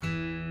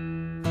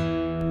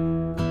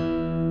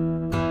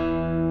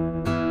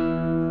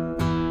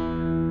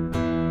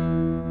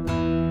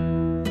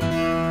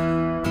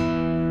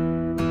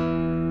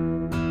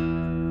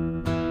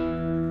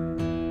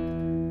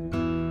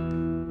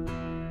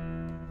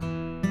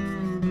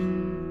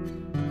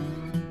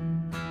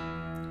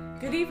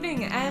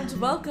evening and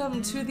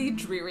welcome to the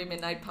Dreary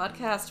Midnight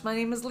Podcast. My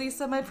name is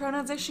Lisa, my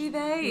pronouns are she,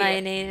 they. My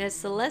name is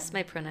Celeste,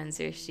 my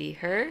pronouns are she,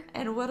 her.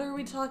 And what are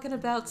we talking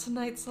about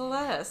tonight,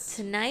 Celeste?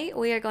 Tonight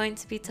we are going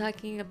to be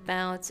talking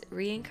about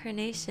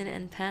reincarnation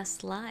and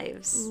past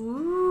lives.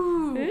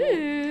 Ooh.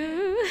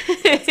 Ooh.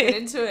 Let's get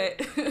into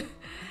it.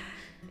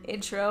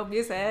 Intro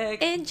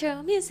music.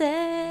 Intro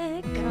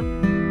music.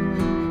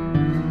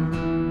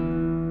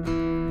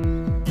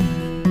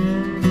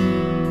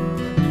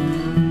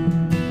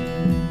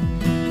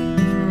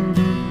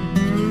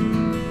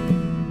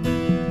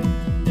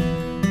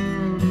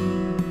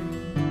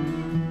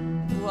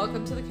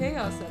 Welcome to the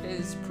chaos that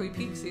is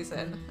pre-peak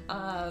season.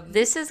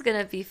 This is going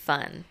to be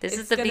fun. This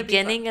is the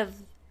beginning of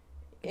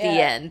the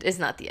end. It's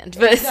not the end,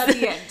 but it's not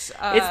the end.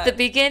 It's the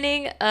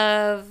beginning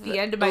of the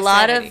end of my a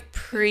lot sanity. of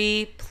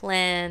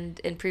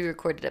pre-planned and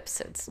pre-recorded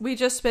episodes. We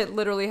just spent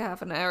literally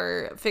half an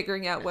hour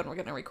figuring out when we're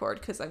going to record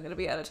because I'm going to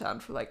be out of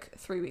town for like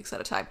 3 weeks at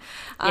a time.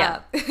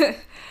 Yeah.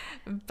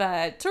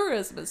 But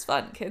tourism is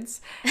fun,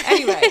 kids.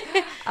 Anyway.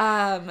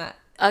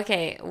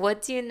 Okay,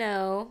 what do you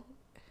know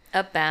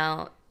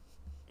about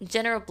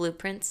general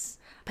blueprints,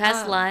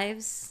 past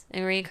lives,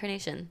 and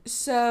reincarnation?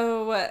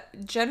 So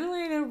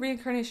generally,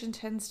 reincarnation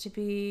tends to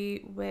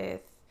be with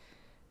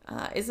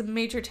is a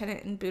major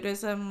tenet in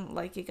Buddhism.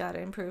 Like, you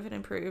gotta improve and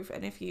improve,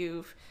 and if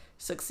you've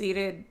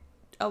succeeded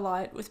a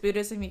lot with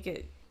Buddhism, you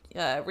get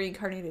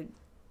reincarnated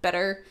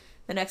better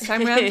the next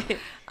time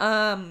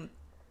around.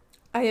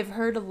 I have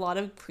heard a lot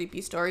of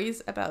creepy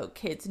stories about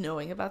kids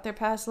knowing about their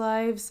past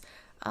lives,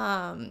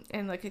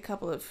 and like a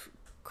couple of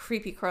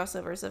creepy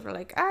crossovers of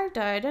like, I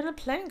died in a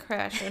plane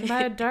crash and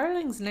my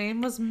darling's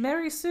name was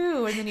Mary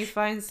Sue, and then you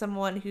find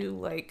someone who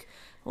like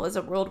was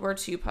a World War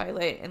II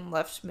pilot and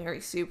left Mary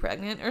Sue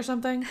pregnant or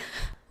something.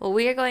 Well,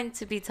 we are going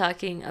to be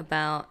talking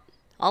about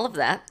all of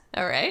that.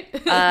 All right.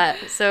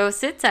 So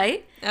sit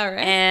tight. All right.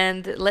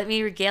 And let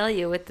me regale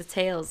you with the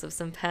tales of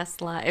some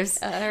past lives.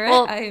 All right.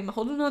 Well, I am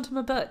holding on to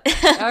my butt.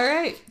 All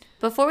right.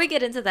 Before we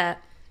get into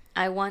that,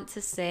 I want to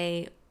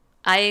say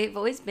I've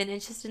always been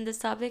interested in this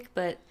topic,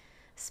 but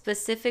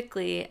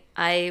specifically,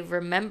 I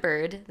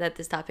remembered that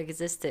this topic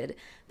existed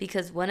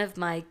because one of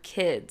my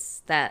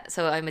kids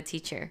so I'm a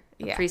teacher,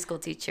 a preschool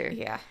teacher.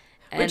 Yeah.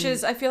 Which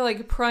is, I feel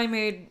like,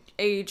 prime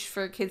age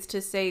for kids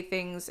to say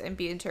things and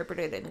be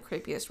interpreted in the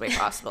creepiest way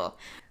possible.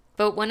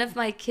 But one of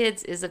my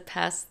kids is a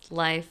past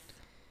life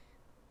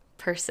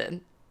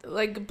person.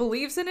 Like,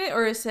 believes in it,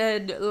 or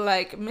said,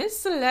 like, Miss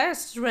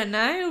Celeste, when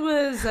I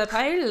was a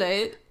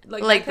pilot.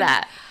 Like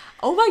that.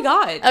 Oh my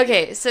god.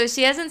 Okay, so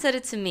she hasn't said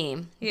it to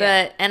me,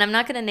 and I'm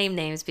not going to name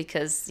names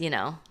because, you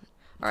know,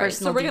 all right,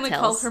 so we're going to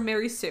call her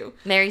Mary Sue.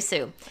 Mary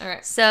Sue. All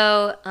right.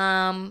 So,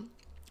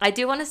 I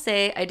do want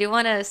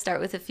to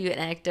start with a few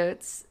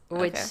anecdotes,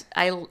 which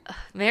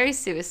Mary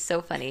Sue is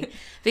so funny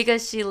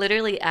because she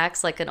literally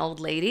acts like an old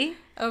lady.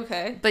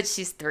 Okay. But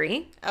she's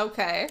 3.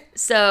 Okay.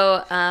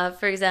 So,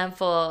 for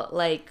example,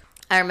 like,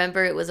 I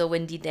remember it was a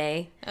windy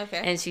day.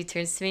 Okay. And she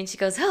turns to me and she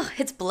goes, "Oh,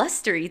 it's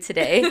blustery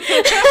today."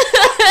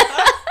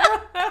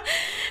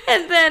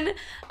 And then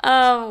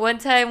one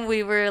time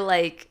we were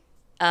like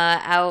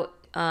out,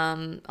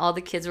 all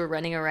the kids were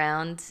running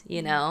around,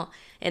 you know,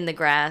 in the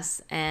grass,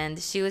 and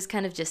she was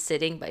kind of just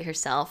sitting by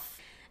herself.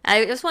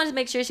 I just wanted to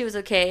make sure she was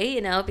okay,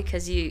 you know,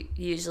 because you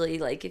usually,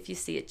 like, if you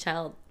see a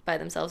child by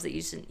themselves, that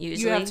usually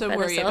you have to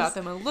worry about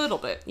them a little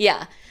bit.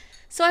 Yeah.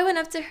 So I went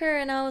up to her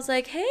and I was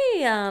like,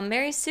 "Hey,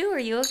 Mary Sue, are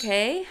you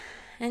okay?"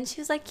 And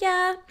she was like,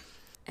 "Yeah."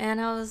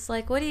 And I was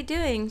like, "What are you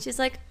doing?" She's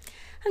like,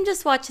 "I'm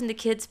just watching the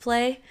kids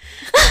play."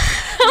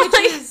 Which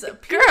like, is a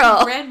pure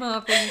girl, grandma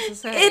thing to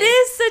say. It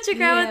is such a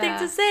grandma thing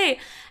to say.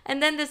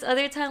 And then this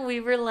other time we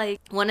were like,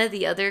 one of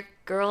the other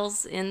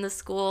girls in the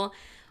school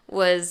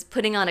was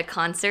putting on a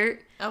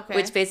concert,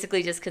 which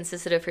basically just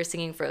consisted of her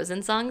singing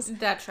Frozen songs.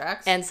 That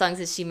tracks. And songs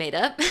that she made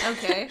up.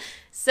 Okay.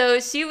 So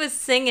she was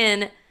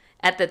singing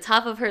at the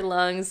top of her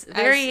lungs,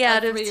 very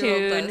out of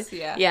tune. Does,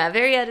 yeah,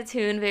 very out of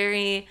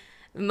tune,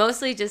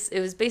 mostly just, it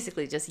was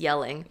basically just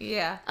yelling.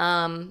 Yeah.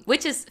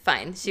 Which is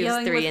fine. She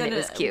was 3 and it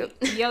was cute.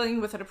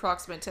 Yelling with an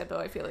approximate tempo,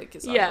 I feel like,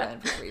 is on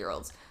brand for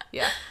 3-year-olds.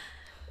 Yeah.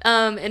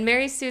 And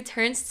Mary Sue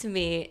turns to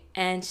me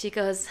and she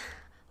goes,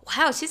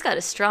 "Wow, she's got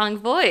a strong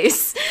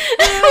voice,"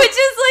 which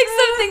is like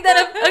something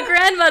that a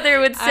grandmother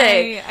would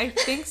say. I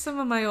think some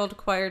of my old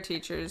choir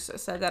teachers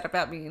said that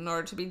about me in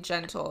order to be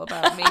gentle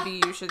about maybe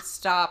you should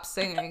stop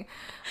singing.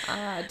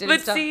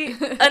 See,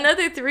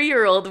 another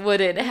 3-year-old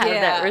wouldn't have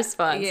that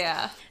response.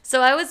 Yeah.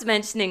 So I was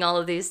mentioning all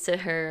of these to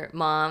her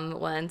mom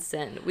once,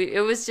 and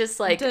it was just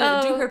like, do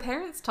her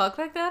parents talk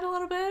like that a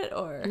little bit,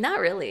 or not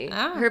really?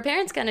 Oh. Her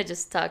parents kind of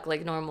just talk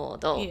like normal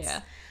adults.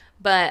 Yeah.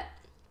 But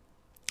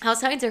I was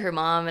talking to her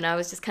mom, and I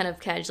was just kind of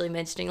casually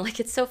mentioning, like,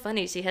 it's so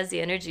funny. She has the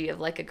energy of,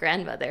 like, a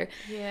grandmother.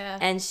 Yeah.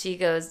 And she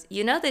goes,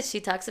 "You know that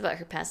she talks about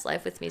her past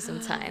life with me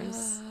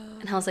sometimes."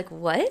 And I was like,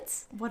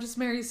 "What?" What does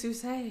Mary Sue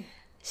say?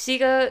 She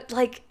goes,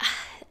 like,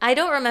 I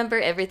don't remember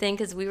everything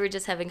because we were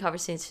just having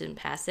conversation in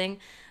passing.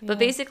 But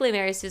basically,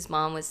 Mary Sue's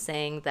mom was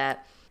saying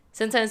that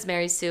sometimes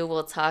Mary Sue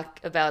will talk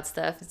about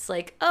stuff. It's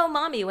like, oh,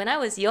 mommy, when I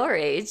was your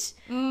age,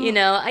 you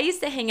know, I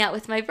used to hang out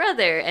with my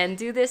brother and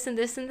do this and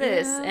this and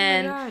this. Oh my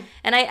and God.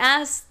 and I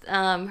asked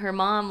her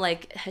mom,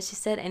 like, has she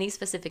said any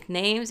specific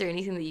names or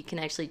anything that you can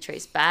actually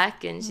trace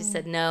back? And she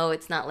said, no,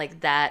 it's not like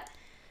that,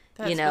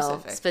 That's you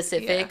know,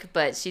 specific. Yeah.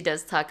 But she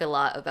does talk a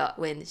lot about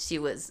when she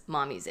was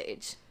mommy's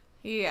age.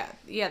 Yeah,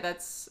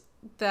 that's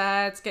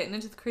getting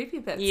into the creepy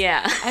bits.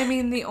 Yeah. I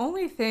mean, the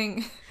only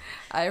thing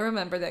I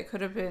remember that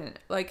could have been,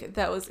 like,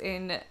 that was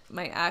in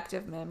my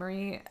active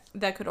memory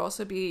that could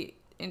also be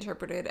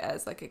interpreted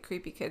as, like, a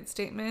creepy kid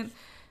statement.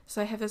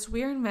 So I have this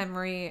weird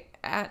memory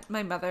at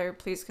my mother,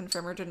 please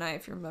confirm or deny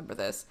if you remember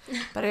this,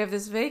 but I have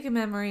this vague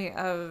memory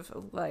of,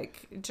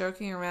 like,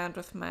 joking around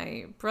with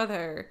my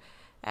brother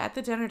at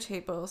the dinner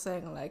table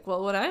saying, like,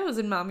 well, when I was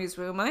in mommy's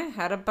room, I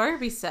had a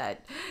Barbie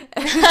set.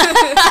 and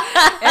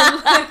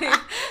like,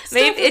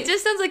 Maybe it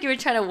just sounds like you were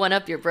trying to one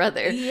up your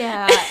brother.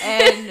 yeah,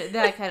 and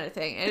that kind of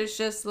thing. It was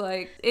just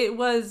like, it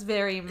was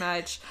very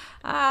much,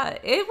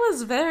 it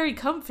was very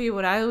comfy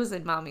when I was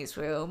in mommy's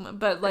room,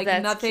 but like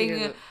That's nothing,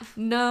 cute.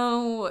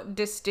 no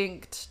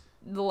distinct,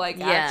 like,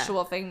 Yeah.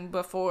 actual thing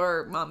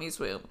before mommy's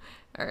room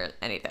or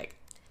anything.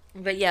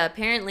 But yeah,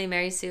 apparently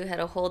Mary Sue had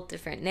a whole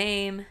different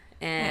name.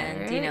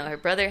 And, you know, Alright. her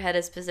brother had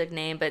a specific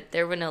name, but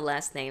there were no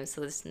last names,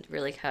 so this is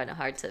really kind of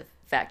hard to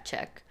fact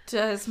check.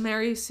 Does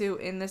Mary Sue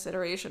in this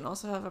iteration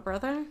also have a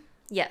brother?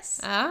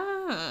 Yes.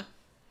 Ah.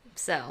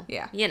 So,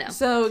 Yeah. you know.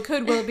 So it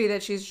could well be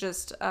that she's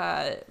just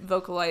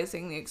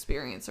vocalizing the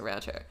experience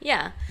around her.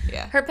 Yeah.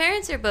 Yeah. Her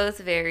parents are both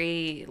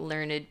very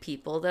learned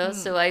people, though,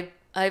 so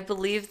I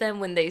believe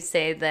them when they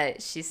say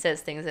that she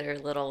says things that are a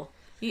little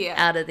Yeah.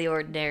 out of the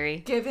ordinary.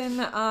 Given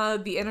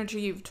the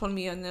energy you've told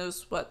me on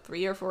those,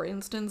 3 or 4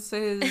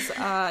 instances,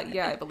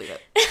 yeah, I believe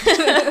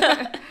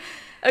it.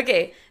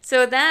 Okay,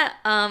 so that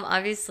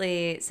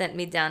obviously sent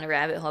me down a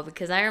rabbit hole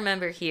because I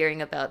remember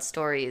hearing about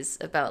stories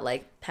about,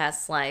 like,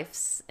 past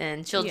lives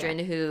and children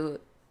who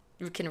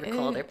can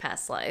recall their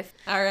past life.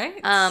 All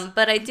right.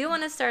 But I do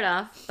want to start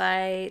off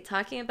by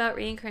talking about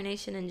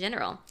reincarnation in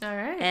general. All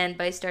right. And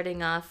by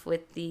starting off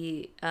with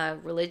the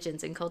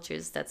religions and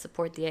cultures that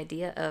support the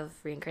idea of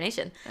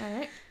reincarnation. All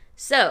right.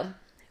 So,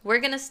 we're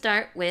going to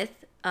start with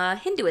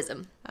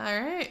Hinduism. All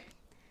right.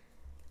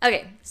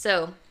 Okay,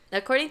 so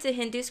according to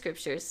Hindu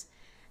scriptures,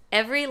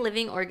 every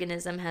living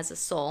organism has a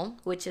soul,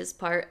 which is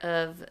part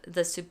of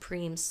the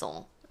supreme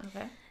soul.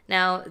 Okay.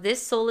 Now,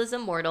 this soul is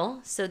immortal,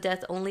 so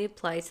death only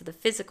applies to the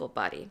physical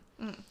body.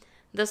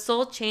 The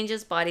soul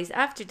changes bodies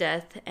after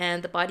death,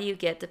 and the body you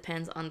get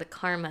depends on the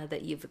karma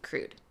that you've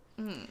accrued.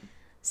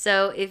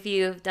 So if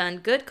you've done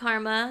good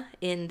karma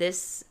in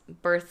this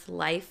birth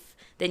life,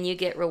 then you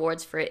get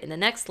rewards for it in the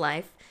next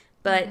life.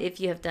 But if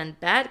you have done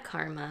bad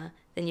karma,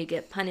 then you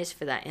get punished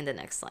for that in the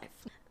next life.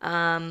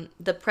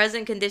 The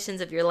present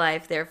conditions of your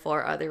life,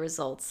 therefore, are the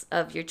results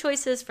of your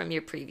choices from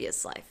your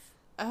previous life.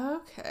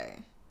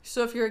 Okay.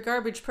 So if you're a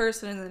garbage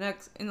person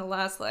in the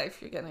last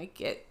life, you're gonna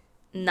get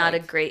Not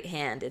like, a great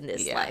hand in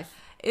this life.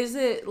 Is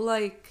it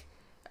like,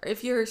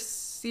 if you're a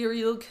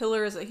serial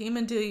killer as a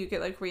human, do you get,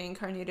 like,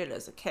 reincarnated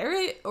as a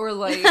carrot, or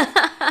like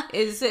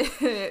is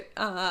it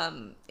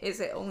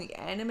only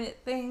animate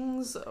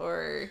things,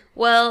 or?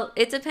 Well,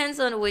 it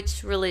depends on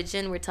which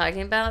religion we're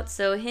talking about.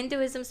 So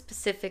Hinduism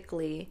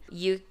specifically,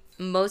 you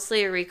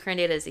mostly are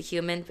reincarnated as a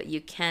human, but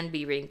you can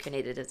be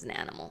reincarnated as an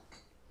animal.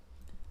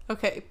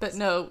 Okay, but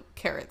no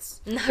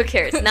carrots. No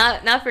carrots,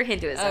 not for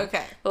Hinduism.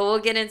 Okay. But we'll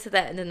get into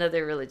that in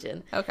another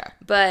religion. Okay.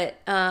 But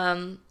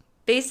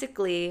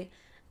basically,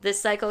 the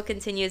cycle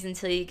continues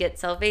until you get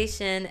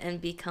salvation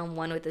and become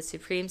one with the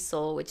Supreme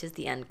Soul, which is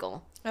the end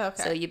goal.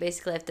 Okay. So you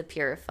basically have to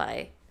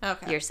purify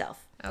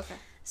yourself. Okay.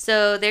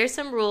 So there's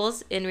some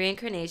rules in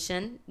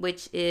reincarnation,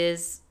 which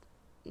is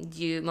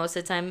most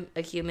of the time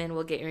a human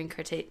will get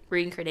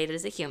reincarnated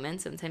as a human.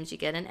 Sometimes you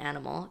get an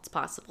animal. It's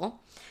possible.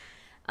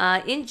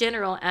 In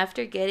general,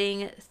 after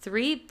getting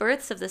 3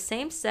 births of the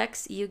same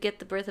sex, you get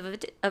the birth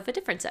of a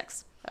different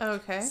sex.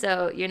 Okay.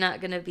 So you're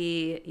not going to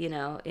be, in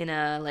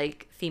a,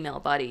 like, female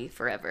body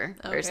forever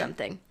or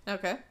something.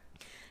 Okay.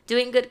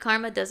 Doing good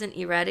karma doesn't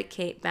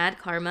eradicate bad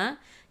karma.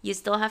 You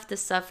still have to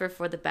suffer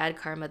for the bad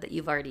karma that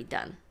you've already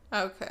done.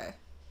 Okay.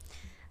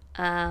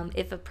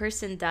 If a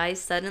person dies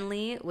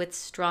suddenly with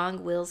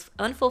strong wills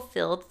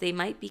unfulfilled, they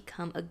might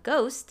become a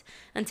ghost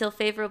until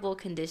favorable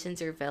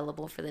conditions are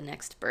available for the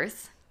next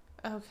birth.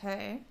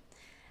 Okay.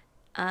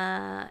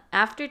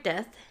 After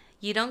death,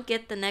 you don't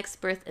get the next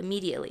birth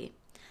immediately.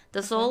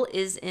 The soul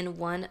is in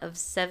one of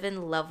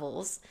 7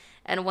 levels,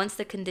 and once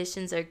the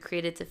conditions are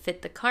created to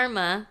fit the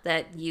karma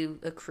that you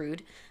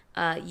accrued,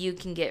 you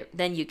get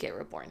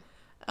reborn.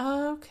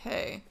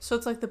 Okay. So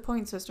it's like the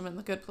point system in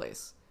The Good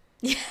Place.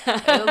 Yeah.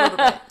 A little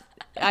bit.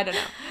 I don't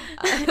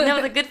know.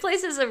 No, The Good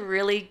Place is a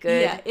really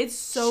good Yeah, it's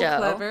so show.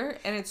 clever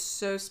and it's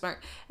so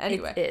smart.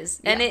 Anyway. It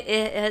is. Yeah. And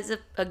it has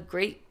a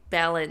great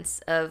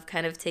balance of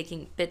kind of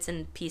taking bits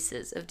and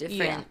pieces of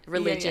different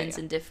religions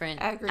and different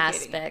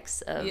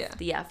aspects of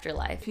the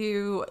afterlife. If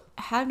you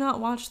have not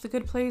watched The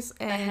Good Place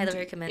and I highly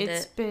recommend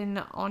it's it. been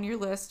on your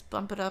list,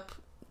 bump it up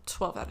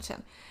 12 out of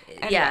 10.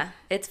 Anyway, Yeah,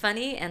 it's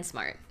funny and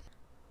smart.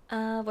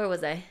 Where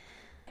was I?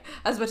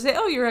 I was about to say,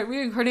 oh, you're at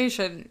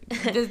Reincarnation.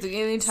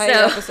 The entire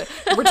episode.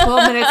 We're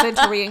 12 minutes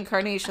into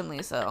Reincarnation,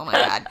 Lisa. Oh my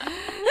God.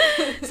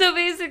 So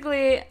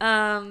basically,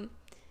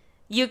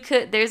 you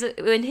could,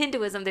 in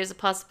Hinduism, there's a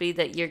possibility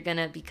that you're going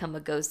to become a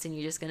ghost and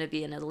you're just going to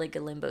be in a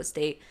limbo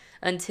state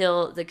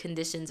until the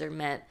conditions are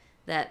met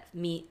that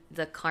meet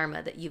the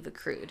karma that you've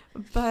accrued.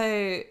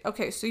 But,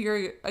 okay, so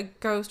you're a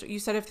ghost. You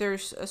said if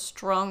there's a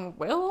strong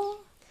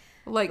will?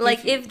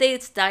 Like if they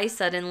die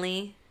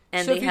suddenly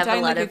and so they have a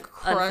lot of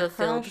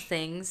unfulfilled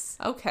things.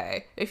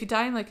 Okay. If you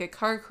die in like a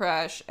car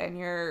crash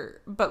and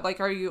but like,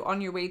 are you on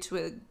your way to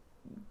a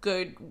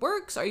good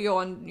works? Are you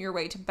on your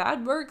way to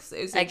bad works?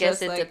 I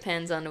guess it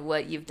depends on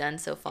what you've done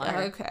so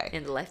far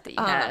in the life that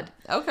you had.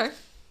 Okay.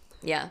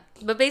 Yeah.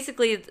 But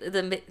basically,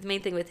 the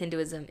main thing with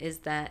Hinduism is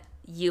that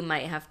you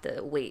might have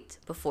to wait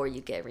before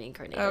you get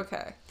reincarnated.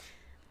 Okay.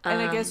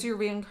 And I guess your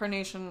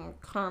reincarnation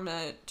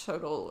karma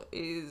total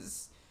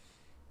is,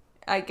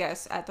 I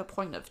guess, at the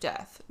point of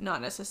death,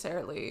 not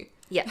necessarily.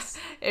 Yes.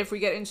 If we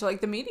get into like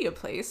the media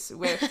place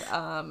with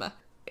a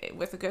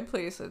good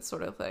place, it's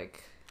sort of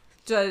like,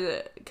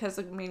 because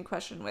the main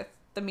question with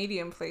the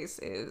medium place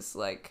is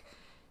like,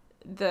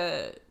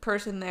 the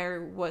person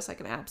there was like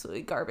an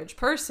absolutely garbage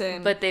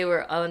person, but they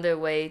were on their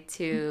way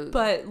to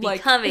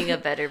becoming a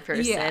better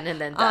person,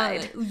 and then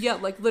died.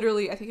 Like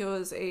literally, I think it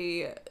was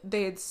they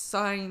had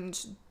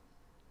signed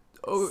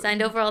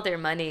over all their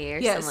money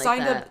or something like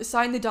that.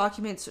 Signed the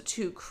documents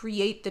to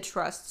create the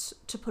trusts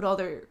to put all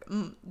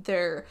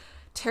their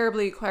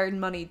terribly acquired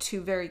money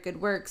to very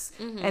good works,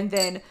 and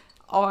then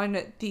on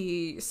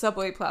the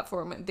subway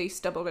platform, they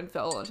stumbled and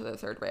fell onto the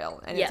third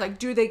rail. And it's like,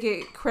 do they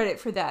get credit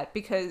for that?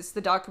 Because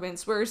the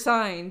documents were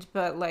signed,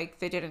 but like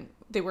they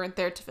weren't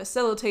there to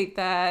facilitate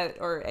that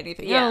or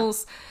anything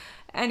else.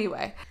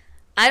 Anyway.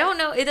 I don't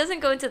know. It doesn't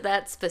go into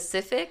that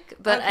specific,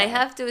 but I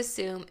have to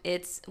assume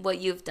it's what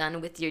you've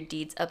done with your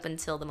deeds up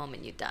until the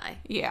moment you die.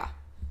 Yeah.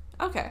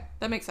 Okay.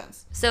 That makes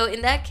sense. So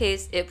in that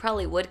case, it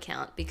probably would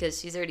count because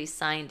she's already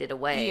signed it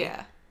away.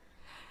 Yeah.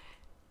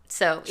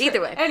 So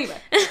either way. Anyway.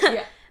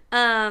 Yeah.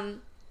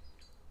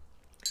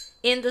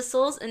 In the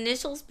soul's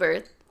initial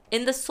births,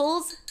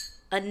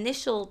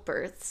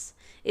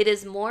 it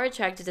is more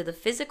attracted to the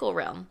physical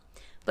realm,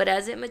 but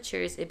as it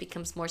matures, it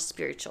becomes more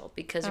spiritual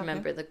because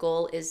remember, the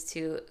goal is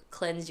to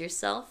cleanse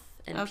yourself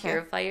and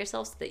purify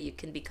yourself so that you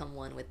can become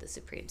one with the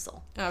Supreme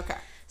Soul. Okay.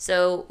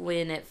 So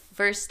when it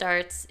first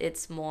starts,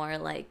 it's more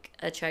like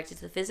attracted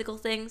to the physical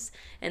things,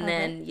 and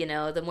then,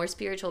 the more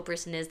spiritual a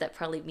person is, that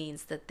probably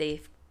means that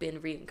they've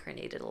been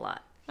reincarnated a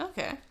lot.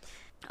 Okay.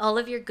 All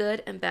of your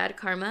good and bad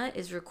karma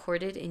is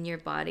recorded in your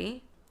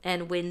body,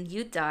 and when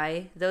you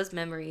die, those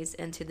memories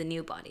enter the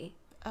new body.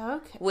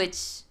 Okay.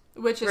 Which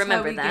is remember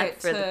how we that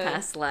get for the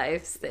past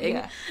lives thing.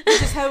 Yeah.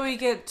 Which is how we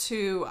get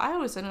to, I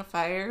was in a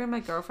fire and my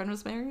girlfriend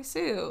was Mary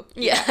Sue.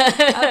 Yeah.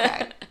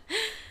 Okay.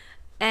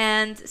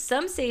 And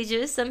some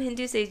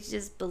Hindu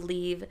sages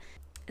believe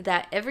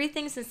that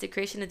everything since the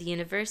creation of the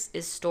universe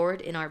is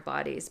stored in our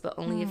bodies, but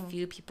only a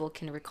few people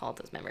can recall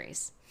those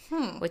memories.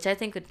 Which I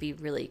think would be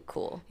really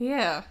cool.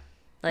 Yeah.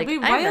 Like,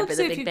 I remember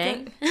the Big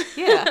Bang.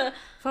 Yeah.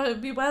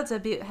 It'd be wild to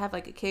have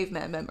like a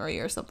caveman memory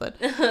or something.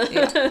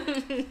 Yeah.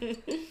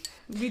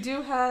 We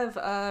do have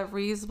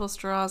reusable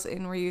straws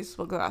in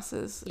reusable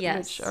glasses,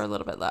 which are a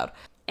little bit loud.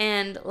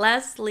 And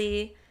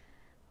lastly,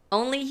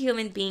 only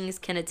human beings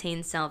can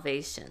attain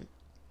salvation.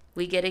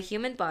 We get a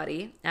human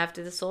body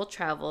after the soul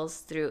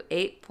travels through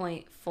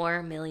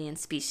 8.4 million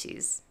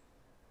species.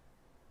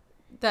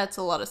 That's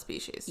a lot of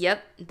species.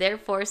 Yep.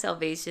 Therefore,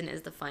 salvation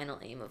is the final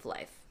aim of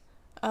life.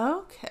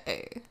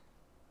 Okay.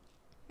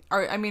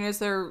 Is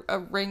there a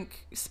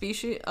rank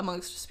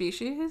amongst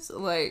species?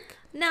 Like,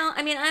 no,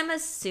 I'm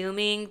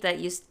assuming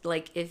that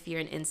if you're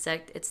an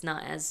insect, it's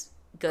not as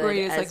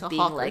good as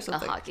being like a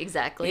hawk.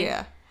 Exactly.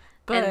 Yeah.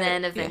 But, and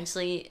then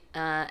eventually,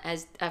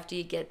 after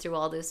you get through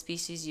all those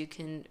species, you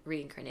can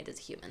reincarnate as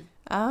a human.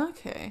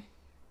 Okay.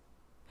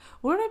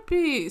 Wouldn't it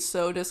be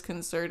so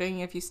disconcerting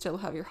if you still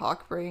have your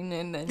hawk brain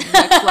and then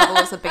next level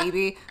is a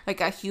baby,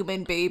 like a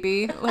human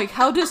baby? Like,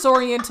 how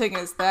disorienting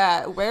is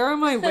that? Where are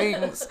my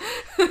wings?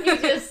 You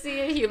just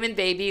see a human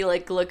baby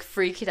look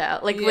freaked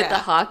out, with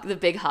the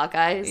big hawk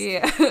eyes,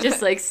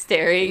 just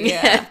staring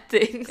at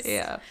things.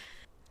 Yeah.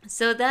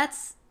 So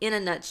that's in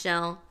a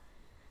nutshell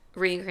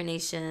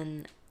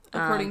reincarnation,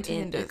 according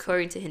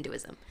to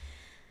Hinduism.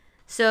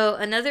 So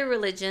another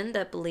religion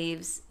that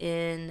believes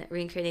in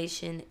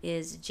reincarnation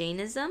is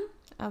Jainism.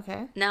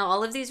 Okay. Now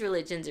all of these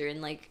religions are in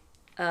the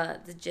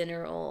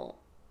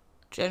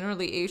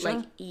generally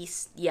Asia,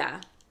 East.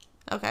 Yeah.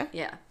 Okay.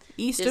 Yeah.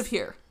 East of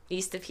here.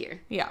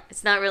 Yeah.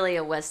 It's not really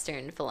a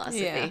Western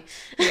philosophy.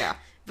 Yeah.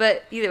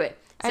 But either way,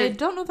 so I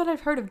don't know that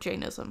I've heard of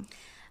Jainism.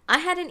 I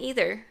hadn't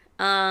either.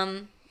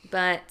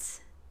 But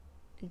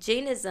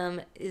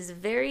Jainism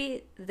is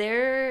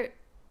their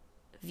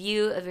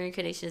view of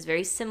reincarnation is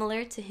very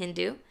similar to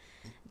Hindu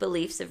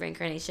beliefs of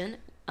reincarnation,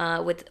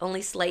 with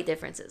only slight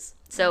differences.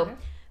 So,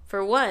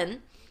 for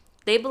one,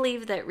 They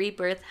believe that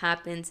rebirth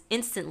happens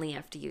instantly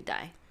after you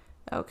die.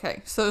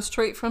 Okay, so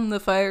straight from the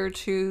fire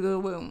to the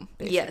womb,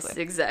 basically. Yes,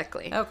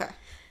 exactly. Okay.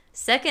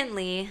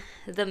 Secondly,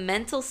 the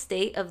mental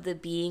state of the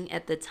being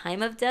at the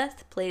time of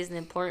death plays an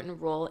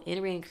important role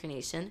in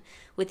reincarnation,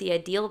 with the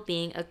ideal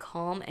being a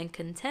calm and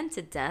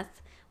contented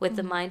death with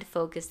the mind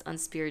focused on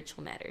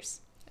spiritual matters.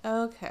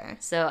 Okay.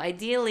 So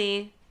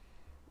ideally,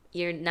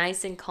 you're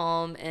nice and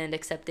calm and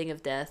accepting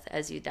of death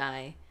as you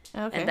die,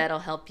 Okay. and that'll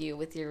help you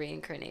with your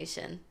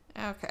reincarnation.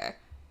 Okay.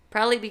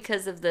 Probably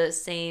because of the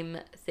same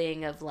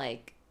thing of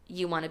like,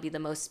 you want to be the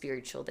most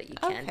spiritual that you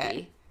can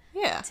Okay. be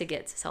Yeah. to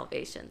get to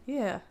salvation.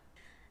 Yeah.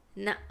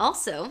 Now,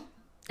 also,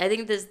 I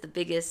think this is the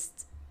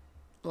biggest,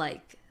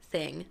 like,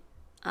 thing.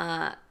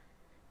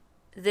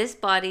 This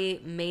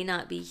body may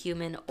not be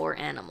human or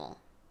animal.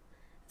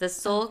 The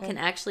soul Okay. can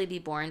actually be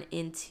born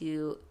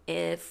into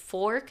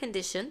 4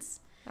 conditions,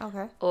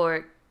 Okay.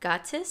 or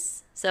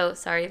gatis. So,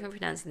 sorry if I'm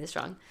pronouncing this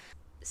wrong.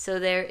 So,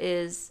 there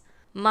is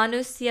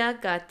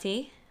Manusya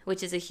Gati,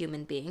 which is a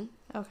human being.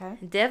 Okay.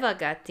 Deva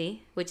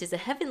Gati, which is a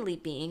heavenly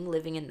being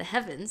living in the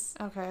heavens.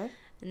 Okay.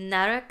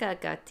 Naraka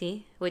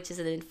Gati, which is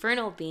an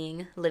infernal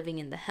being living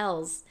in the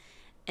hells,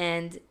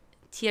 and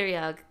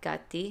Tiryag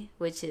Gati,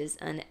 which is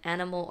an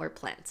animal or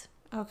plant.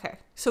 Okay.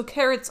 So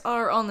carrots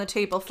are on the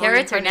table for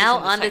Carrots are now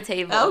reincarnation on the this time.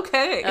 table.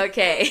 Okay.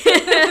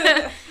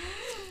 Okay.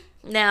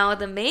 Now,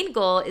 the main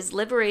goal is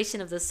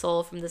liberation of the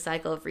soul from the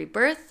cycle of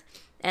rebirth,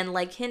 and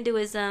like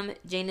Hinduism,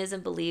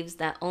 Jainism believes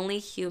that only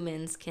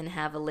humans can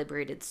have a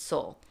liberated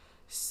soul.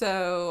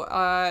 So,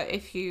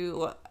 if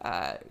you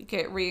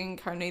get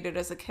reincarnated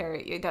as a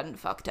carrot, you done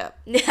fucked up.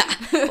 Yeah.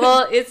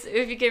 Well, it's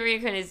if you get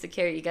reincarnated as a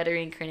carrot, you got to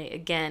reincarnate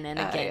again and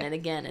again Yeah. and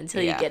again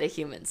until you Yeah. get a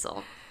human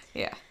soul.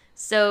 Yeah.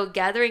 So,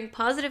 gathering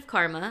positive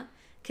karma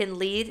can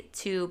lead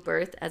to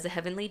birth as a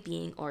heavenly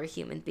being or a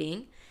human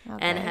being.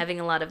 And Okay. having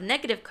a lot of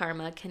negative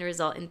karma can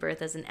result in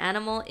birth as an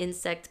animal,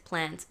 insect,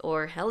 plant,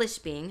 or hellish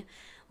being,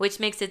 which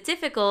makes it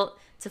difficult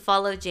to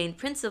follow Jain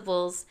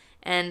principles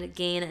and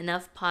gain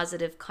enough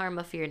positive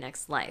karma for your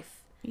next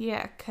life.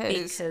 Yeah,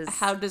 because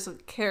how does a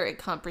carrot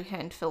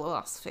comprehend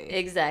philosophy?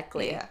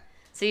 Exactly. Yeah.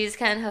 So you just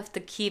kind of have to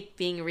keep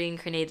being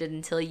reincarnated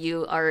until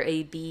you are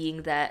a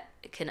being that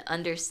can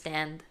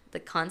understand the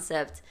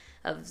concept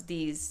of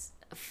these,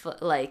 The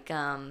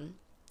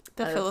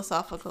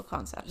philosophical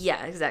concepts.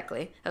 yeah,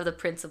 exactly, of the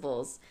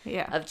principles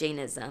Yeah. of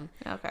Jainism.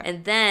 Okay.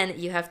 And then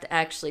you have to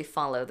actually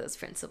follow those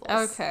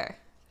principles. Okay.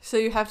 So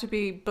you have to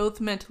be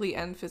both mentally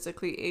and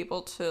physically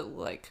able to,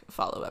 like,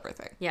 follow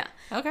everything. Yeah.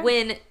 Okay.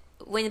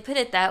 When you put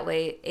it that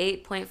way,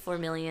 8.4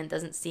 million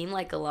doesn't seem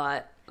like a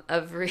lot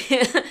of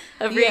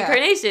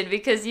reincarnation,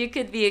 because you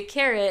could be a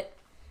carrot,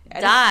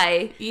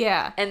 die,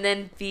 Yeah. and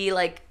then be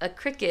like a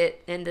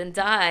cricket and then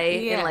die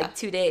in Yeah. like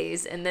 2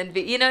 days and then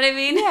be, you know what I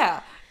mean?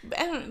 Yeah.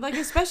 And, like,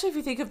 especially if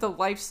you think of the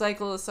life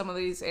cycle of some of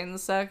these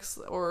insects,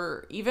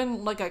 or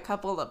even, like, a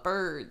couple of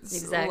birds.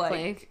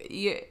 Exactly. Like,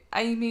 yeah,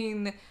 I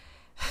mean,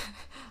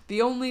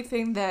 the only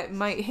thing that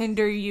might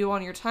hinder you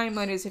on your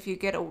timeline is if you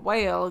get a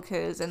whale,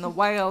 because in the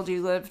wild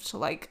you live to,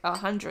 like,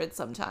 100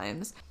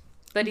 sometimes.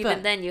 But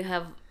even then you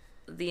have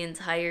the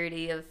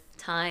entirety of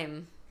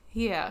time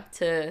Yeah.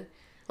 to,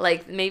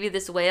 like, maybe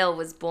this whale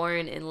was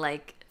born in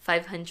like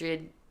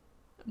 500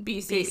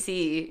 BC.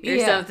 BC or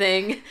Yeah.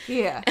 something.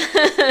 Yeah.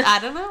 I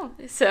don't know.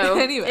 So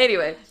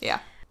anyway. Yeah.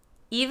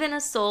 Even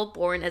a soul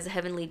born as a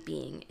heavenly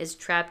being is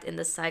trapped in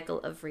the cycle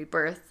of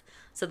rebirth.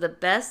 So the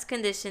best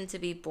condition to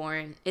be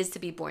born is to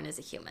be born as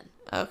a human.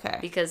 Okay.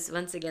 Because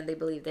once again, they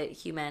believe that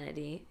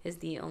humanity is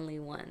the only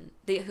one.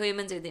 The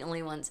humans are the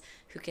only ones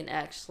who can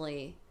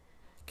actually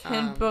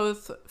Can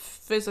both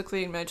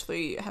physically and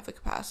mentally have the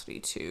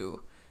capacity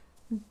to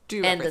do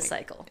end everything. the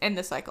cycle. End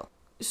the cycle.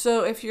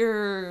 So if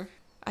you're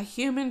a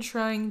human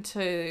trying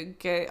to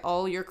get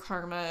all your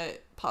karma,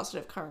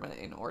 positive karma,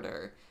 in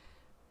order,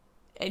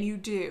 and you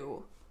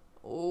do,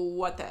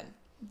 what then?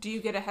 Do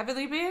you get a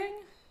heavenly being?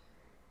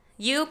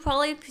 You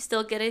probably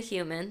still get a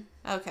human,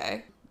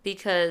 Okay.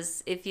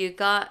 because if you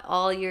got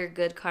all your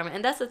good karma,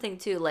 and that's the thing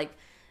too, like,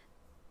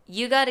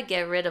 you got to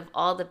get rid of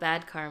all the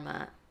bad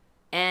karma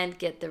and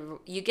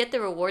you get the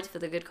rewards for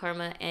the good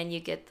karma, and you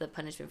get the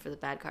punishment for the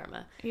bad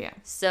karma. Yeah.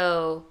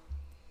 So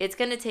it's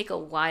going to take a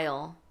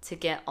while to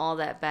get all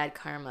that bad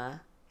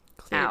karma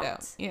Cleared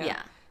out.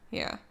 Yeah.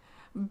 Yeah.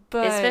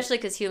 But Especially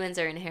because humans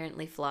are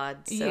inherently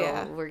flawed, so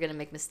Yeah. we're going to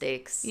make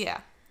mistakes. Yeah.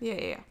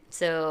 Yeah.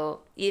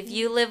 So if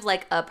you live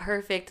like a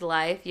perfect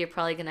life, you're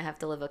probably going to have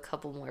to live a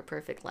couple more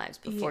perfect lives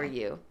before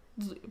you.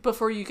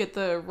 Before you get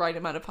the right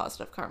amount of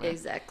positive karma.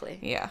 Exactly.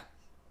 Yeah.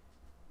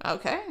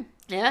 Okay.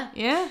 Yeah.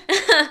 Yeah.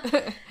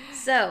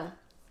 So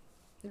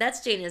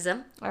that's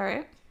Jainism. All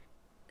right.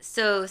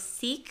 So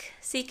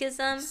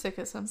Sikhism.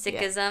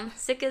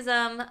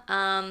 Sikhism.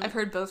 I've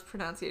heard both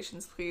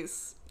pronunciations.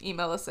 Please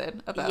email us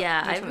in about.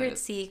 Yeah, which I've one it heard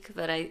is. Sikh,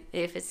 but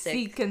if it's Sikh,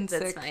 Sikh and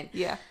that's Sikh. fine.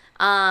 Yeah.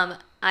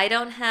 I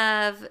don't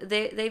have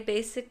they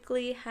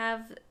basically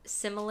have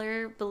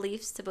similar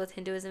beliefs to both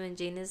Hinduism and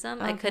Jainism.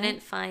 I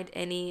couldn't find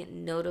any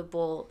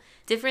notable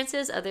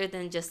differences other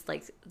than just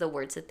like the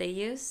words that they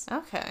use.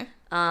 Okay.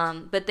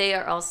 But they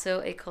are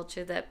also a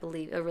culture that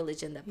a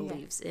religion that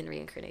believes in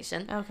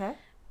reincarnation. Okay.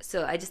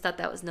 So I just thought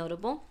that was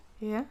notable.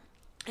 Yeah.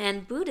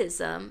 And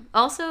Buddhism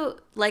also,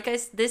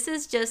 this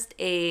is just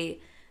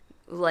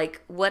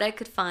like what I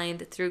could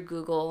find through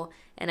Google,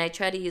 and I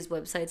try to use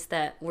websites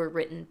that were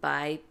written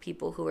by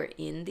people who are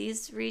in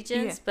these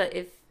regions. Yeah. But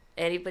if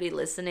anybody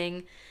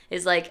listening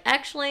is like,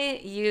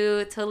 actually,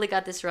 you totally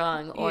got this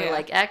wrong, or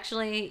like,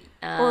 actually,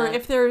 or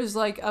if there's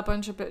like a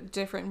bunch of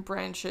different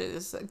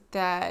branches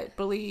that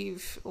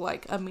believe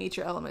like a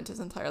major element is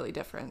entirely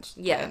different,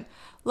 then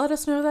let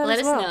us know that. Let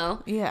us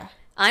know. Yeah.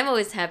 I'm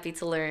always happy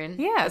to learn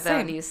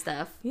about new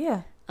stuff.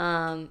 Yeah.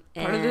 Part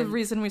of the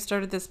reason we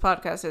started this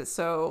podcast is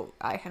so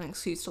I had an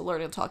excuse to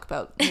learn and talk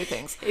about new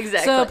things.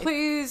 Exactly. So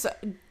please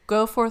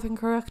go forth and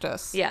correct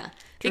us. Yeah.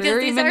 Because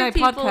these are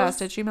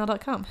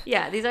podcast@gmail.com.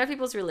 Yeah, these are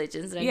people's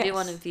religions, and I do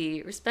want to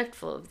be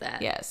respectful of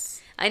that.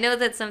 Yes. I know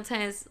that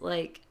sometimes,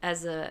 like,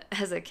 as a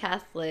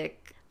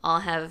Catholic,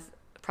 I'll have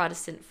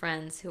Protestant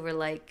friends who were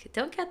like,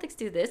 don't Catholics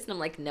do this? And I'm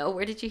like, no,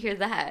 where did you hear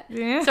that?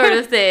 Yeah. Sort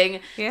of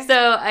thing. Yeah.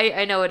 So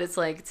I know what it's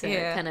like to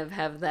kind of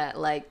have that,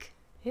 like...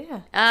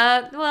 Yeah.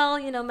 Well,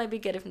 maybe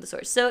get it from the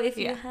source. So if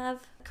you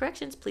have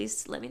corrections,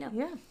 please let me know.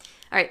 Yeah. All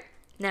right.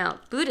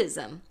 Now,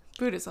 Buddhism.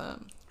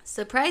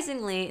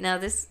 Surprisingly,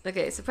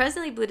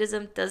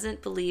 Buddhism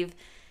doesn't believe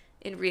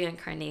in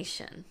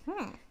reincarnation.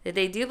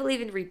 They do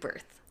believe in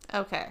rebirth.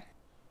 Okay.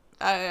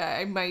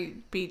 I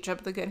might be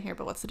jumping the gun here,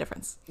 but what's the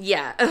difference?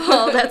 Yeah.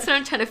 Well, that's what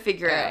I'm trying to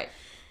figure out. Right.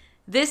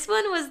 This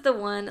one was the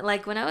one,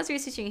 like, when I was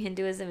researching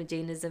Hinduism and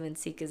Jainism and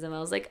Sikhism, I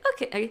was like,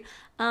 okay,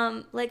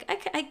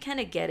 I kind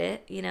of get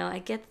it. I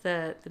get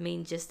the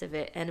main gist of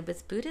it. And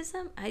with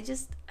Buddhism, I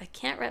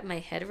can't wrap my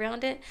head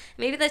around it.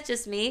 Maybe that's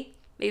just me.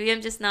 Maybe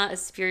I'm just not a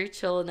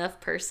spiritual enough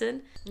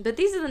person. But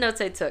these are the notes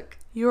I took.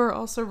 You were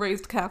also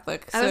raised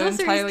Catholic, so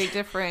entirely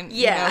different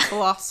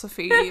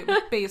philosophy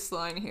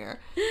baseline here.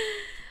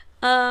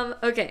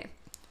 Okay.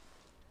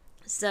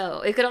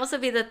 So, it could also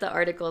be that the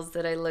articles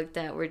that I looked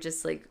at were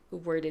just, like,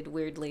 worded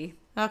weirdly.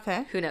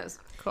 Okay. Who knows?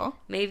 Cool.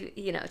 Maybe,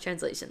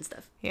 translation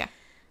stuff. Yeah.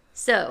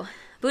 So,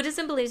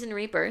 Buddhism believes in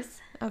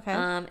rebirth.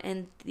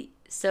 Okay.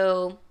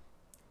 So,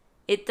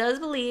 it does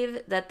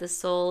believe that the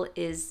soul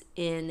is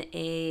in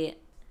a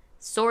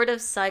sort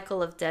of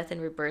cycle of death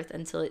and rebirth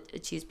until it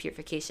achieves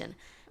purification.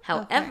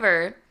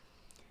 However,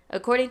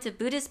 according to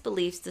Buddhist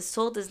beliefs, the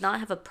soul does not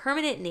have a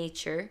permanent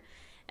nature,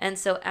 and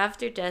so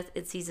after death,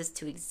 it ceases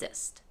to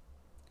exist.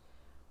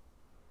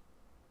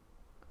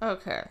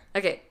 Okay.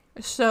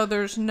 So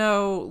there's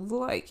no,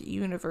 like,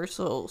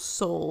 universal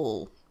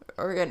soul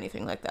or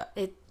anything like that?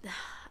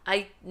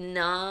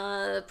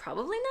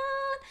 Probably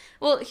not.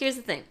 Well, here's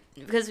the thing.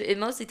 Because it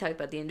mostly talks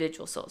about the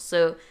individual soul.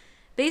 So,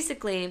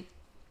 basically,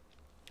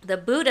 the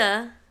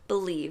Buddha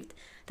believed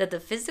that the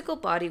physical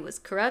body was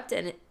corrupt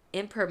and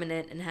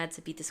impermanent and had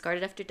to be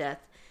discarded after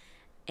death.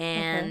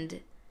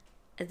 And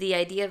the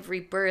idea of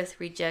rebirth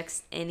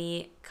rejects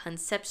any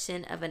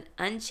conception of an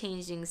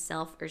unchanging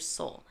self or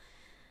soul.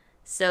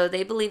 So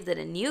they believe that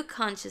a new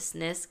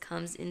consciousness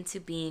comes into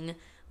being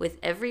with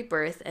every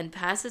birth and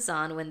passes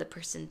on when the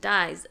person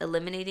dies,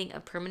 eliminating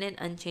a permanent,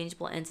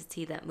 unchangeable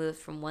entity that moves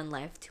from one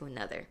life to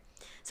another.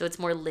 So it's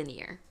more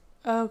linear.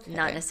 Okay.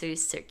 Not necessarily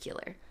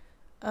circular.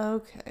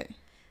 Okay.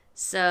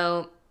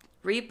 So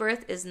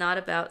rebirth is not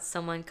about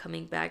someone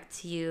coming back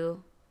to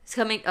you.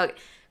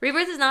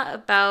 Rebirth is not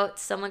about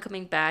someone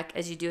coming back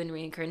as you do in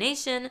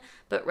reincarnation,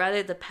 but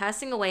rather the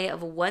passing away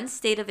of one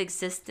state of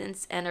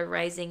existence and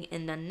arising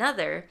in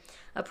another,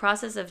 a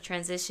process of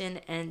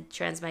transition and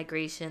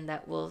transmigration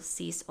that will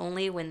cease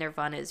only when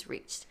nirvana is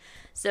reached.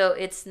 So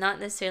it's not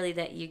necessarily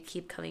that you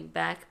keep coming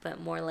back, but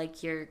more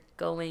like you're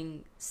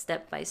going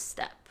step by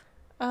step.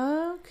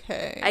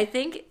 Okay. I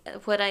think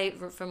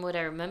from what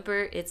I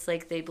remember, it's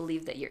like they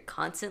believe that you're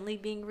constantly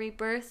being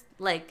rebirthed.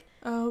 Like,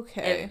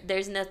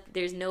 there's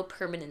no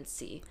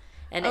permanency,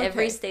 and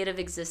every state of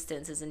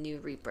existence is a new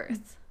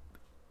rebirth,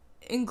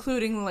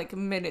 including like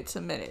minute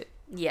to minute.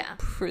 Yeah,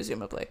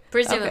 presumably.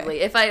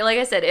 If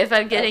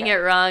I'm getting it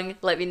wrong,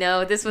 let me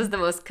know. This was the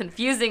most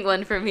confusing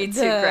one for me to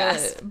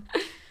grasp.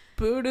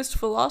 Buddhist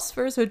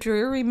philosophers are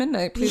dreary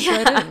midnight. Please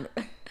write in.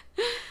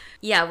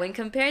 Yeah, when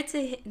compared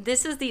to...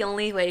 This is the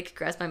only way I could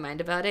grasp my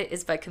mind about it,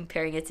 is by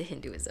comparing it to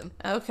Hinduism.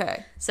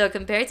 Okay. So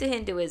compared to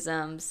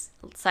Hinduism's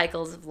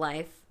cycles of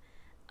life...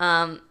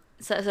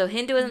 So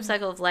Hinduism's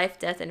cycle of life,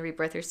 death, and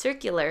rebirth are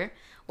circular,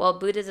 while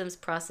Buddhism's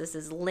process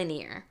is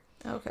linear.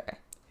 Okay.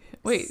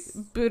 Wait,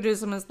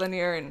 Buddhism is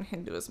linear and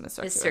Hinduism is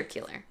circular? Is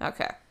circular.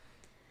 Okay.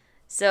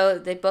 So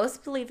they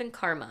both believe in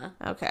karma.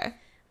 Okay.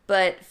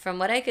 But from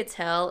what I could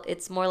tell,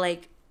 it's more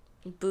like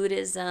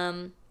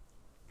Buddhism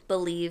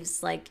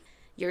believes, like...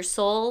 Your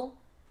soul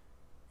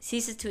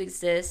ceases to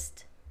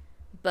exist,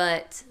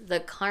 but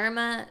the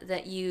karma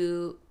that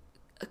you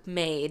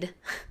made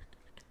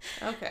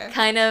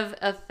kind of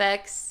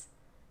affects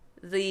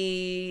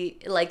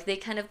they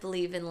kind of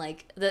believe in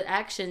like the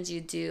actions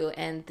you do,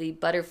 and the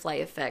butterfly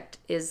effect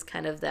is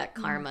kind of that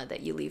karma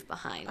that you leave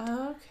behind.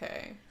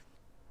 Okay.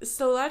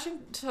 So latching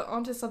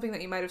onto something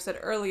that you might have said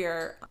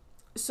earlier,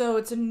 so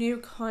it's a new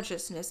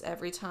consciousness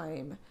every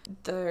time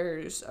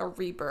there's a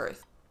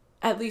rebirth,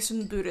 at least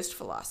in Buddhist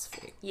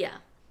philosophy. Yeah.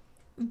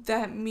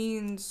 That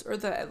means, or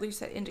that at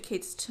least that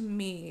indicates to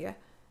me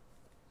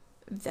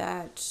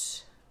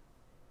that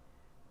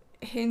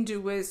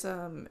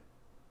Hinduism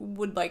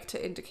would like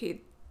to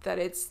indicate that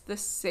it's the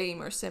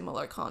same or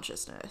similar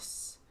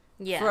consciousness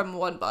from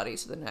one body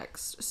to the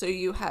next. So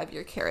you have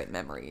your carrot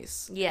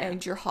memories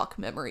and your hawk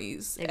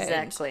memories.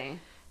 Exactly.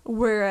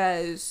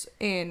 Whereas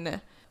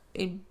in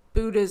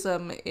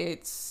Buddhism,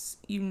 it's,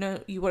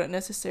 you wouldn't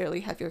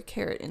necessarily have your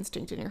carrot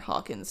instinct and your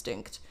hawk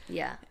instinct.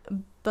 Yeah.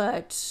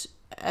 But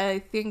I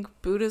think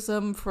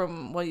Buddhism,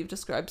 from what you've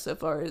described so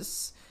far,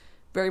 is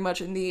very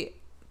much in the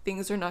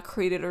things are not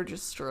created or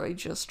destroyed,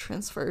 just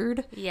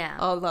transferred. Yeah.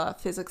 A la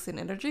physics and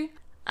energy.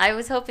 I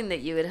was hoping that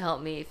you would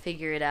help me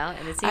figure it out,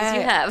 and it seems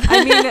you have.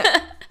 I mean,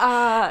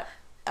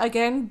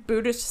 again,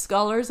 Buddhist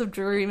scholars of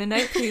Dreary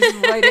Midnight, please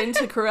write in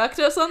to correct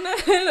us on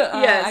that.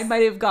 Yes. I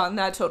might have gotten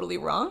that totally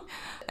wrong.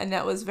 And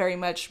that was very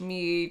much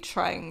me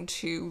trying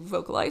to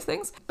vocalize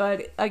things.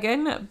 But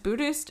again,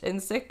 Buddhist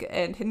and Sikh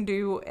and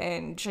Hindu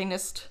and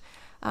Jainist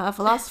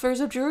philosophers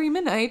of Dreary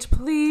Midnight,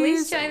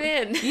 please chime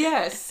in.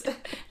 Yes.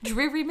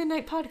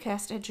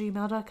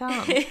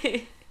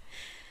 drearymidnightpodcast@gmail.com.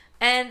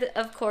 And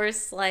of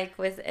course, like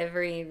with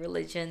every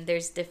religion,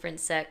 there's different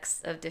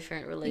sects of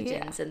different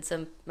religions, and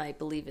some might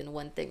believe in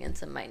one thing and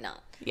some might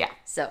not. Yeah.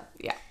 So,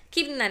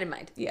 keeping that in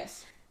mind.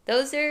 Yes.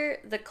 Those are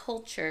the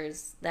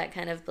cultures that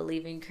kind of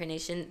believe in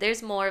incarnation.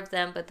 There's more of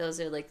them, but those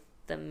are like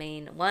the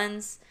main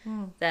ones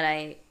that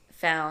I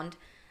found.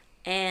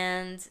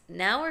 And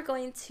now we're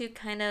going to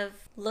kind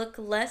of look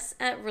less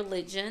at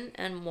religion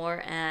and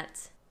more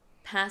at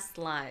past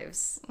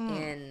lives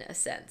in a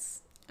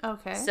sense.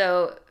 Okay.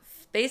 So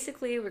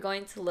basically, we're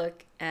going to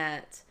look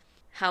at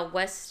how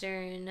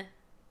Western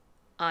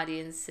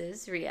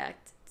audiences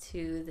react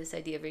to this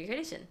idea of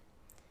reincarnation.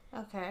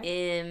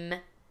 Okay.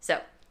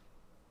 So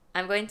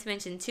I'm going to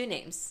mention two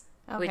names,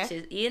 which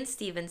is Ian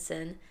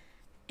Stevenson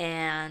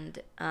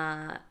and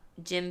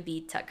Jim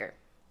B. Tucker.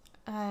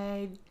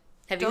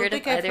 Have you heard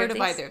of I've heard of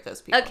either of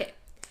those people. Okay,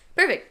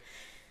 perfect.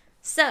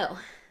 So,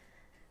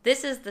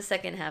 this is the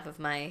second half of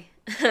my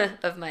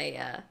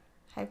podcast.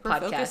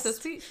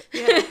 This week.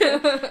 Yeah.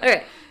 All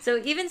right. So,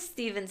 Ian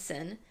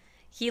Stevenson,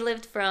 he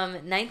lived from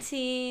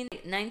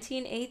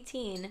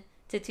 1918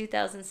 to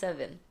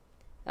 2007.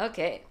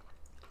 Okay.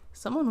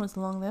 Someone was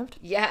long-lived.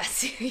 Yeah,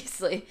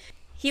 seriously.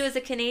 He was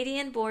a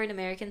Canadian-born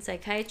American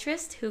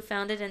psychiatrist who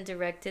founded and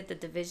directed the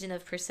Division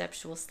of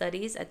Perceptual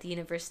Studies at the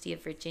University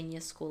of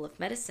Virginia School of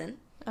Medicine.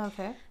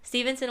 Okay.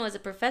 Stevenson was a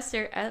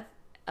professor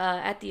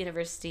at the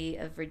University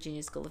of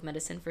Virginia School of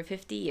Medicine for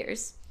 50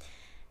 years,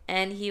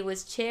 and he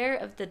was chair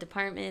of the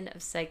Department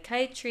of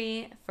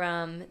Psychiatry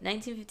from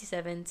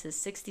 1957 to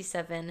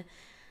 67,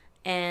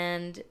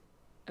 and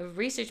a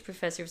research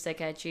professor of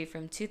psychiatry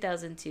from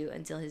 2002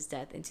 until his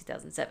death in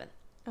 2007.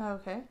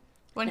 Okay.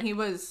 When he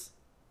was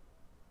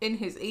in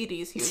his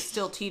 80s, he was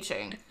still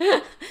teaching.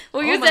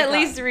 Well, he was at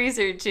least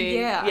researching.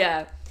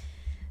 Yeah.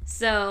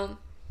 So,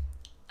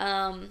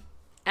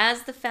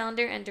 as the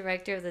founder and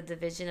director of the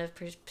Division of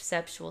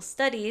Perceptual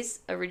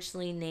Studies,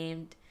 originally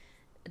named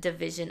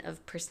Division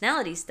of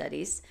Personality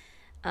Studies,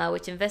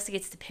 which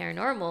investigates the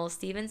paranormal,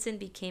 Stevenson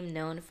became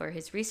known for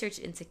his research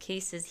into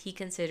cases he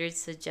considered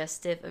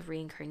suggestive of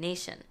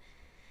reincarnation.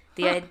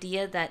 The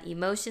idea that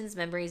emotions,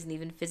 memories, and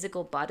even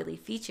physical bodily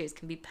features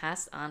can be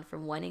passed on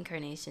from one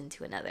incarnation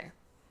to another.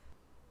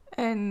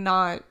 And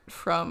not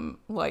from,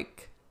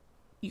 like,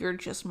 your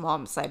just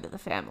mom's side of the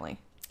family.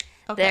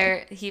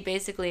 Okay. He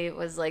basically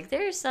was like,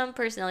 there are some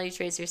personality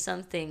traits or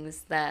some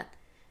things that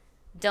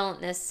don't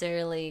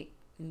necessarily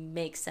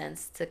make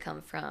sense to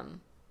come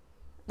from.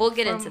 We'll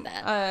get into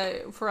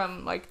that.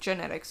 From, like,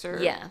 genetics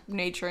or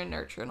nature and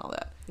nurture and all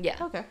that. Yeah.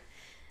 Okay.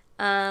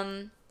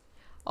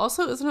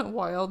 Also, isn't it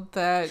wild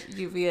that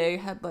UVA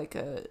had, like,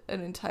 an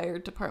entire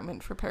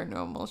department for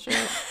paranormal shit? I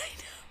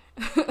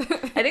know.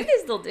 I think they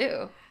still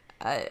do.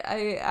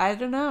 I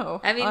don't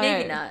know. I mean,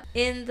 maybe not.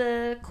 In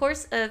the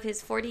course of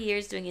his 40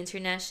 years doing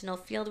international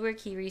fieldwork,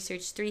 he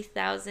researched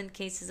 3,000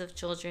 cases of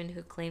children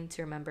who claimed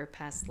to remember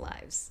past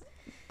lives.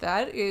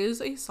 That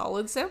is a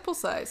solid sample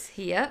size.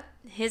 Yep.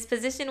 His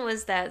position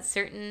was that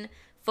certain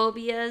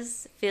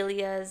phobias,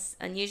 philias,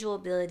 unusual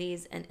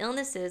abilities, and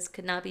illnesses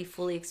could not be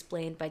fully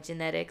explained by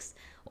genetics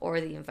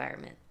or the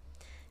environment.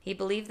 He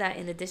believed that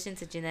in addition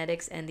to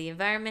genetics and the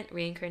environment,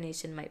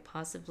 reincarnation might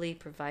possibly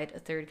provide a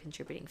third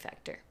contributing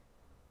factor.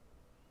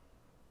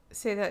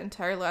 Say that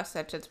entire last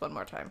sentence one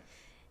more time.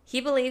 He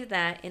believed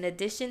that in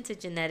addition to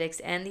genetics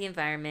and the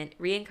environment,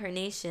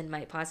 reincarnation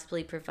might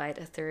possibly provide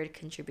a third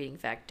contributing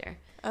factor.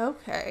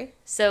 Okay.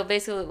 So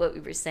basically what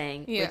we were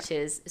saying, which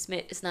is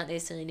it's not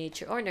necessarily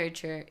nature or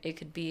nurture, it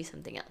could be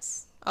something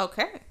else.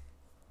 Okay.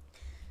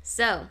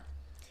 So,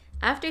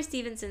 after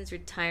Stevenson's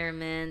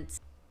retirement,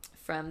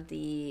 from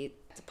the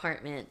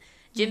department.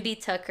 Jim B.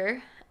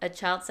 Tucker, a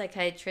child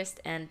psychiatrist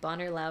and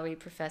Bonner Lowry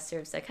professor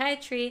of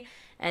psychiatry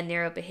and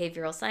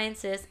neurobehavioral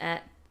sciences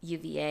at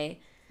UVA,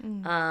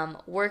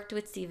 worked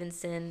with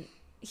Stevenson.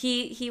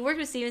 He worked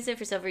with Stevenson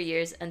for several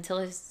years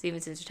until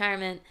Stevenson's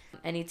retirement,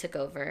 and he took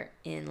over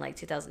in like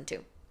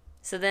 2002.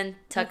 So then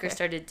Tucker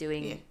started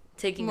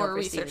taking more over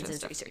research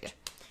Stevenson's and research. stuff,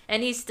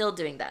 And he's still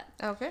doing that.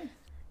 Okay.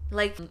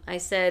 Like I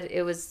said,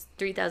 it was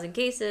 3,000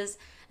 cases,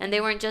 and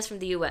they weren't just from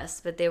the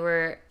U.S., but they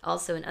were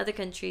also in other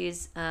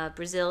countries,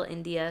 Brazil,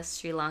 India,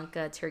 Sri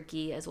Lanka,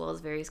 Turkey, as well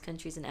as various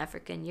countries in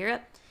Africa and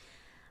Europe.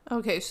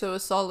 Okay, so a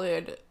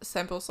solid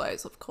sample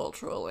size of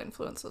cultural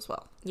influence as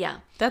well. Yeah.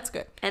 That's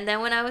good. And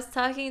then when I was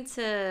talking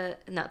to,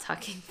 not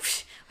talking,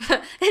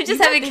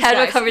 just having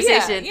casual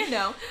conversation. Yeah, you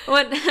know.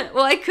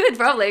 Well, I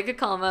could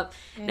call him up.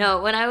 Yeah.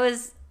 No, when I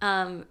was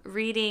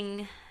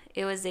reading,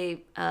 it was a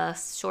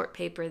short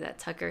paper that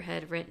Tucker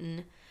had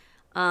written.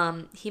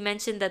 He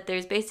mentioned that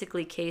there's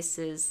basically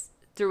cases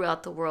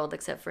throughout the world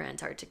except for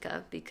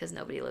Antarctica because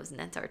nobody lives in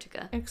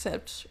Antarctica.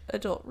 Except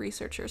adult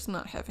researchers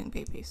not having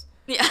babies.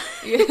 Yeah.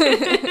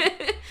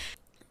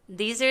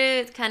 These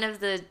are kind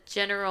of the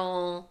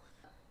general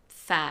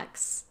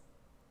facts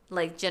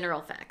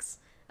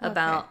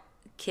about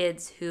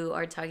kids who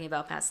are talking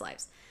about past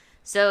lives.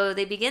 So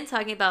they begin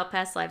talking about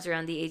past lives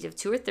around the age of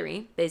 2 or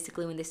 3,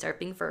 basically when they start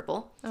being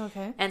verbal.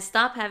 Okay. And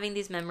stop having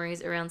these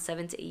memories around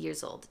 7 to 8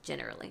 years old,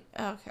 generally.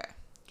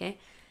 Okay.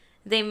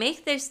 They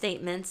make their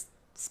statements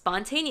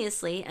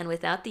spontaneously and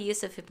without the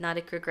use of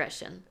hypnotic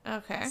regression.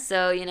 Okay.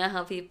 So you know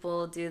how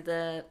people do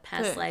the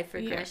past life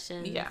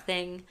regression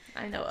thing?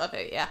 I know of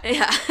it, yeah.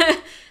 Yeah.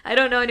 I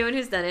don't know anyone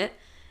who's done it.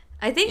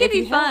 I think it'd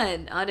be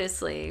fun,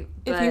 honestly.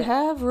 But if you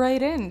have,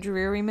 write in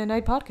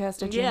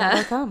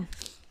drearymidnightpodcast@gmail.com.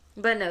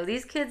 But no,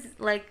 these kids,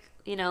 like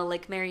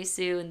Mary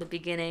Sue in the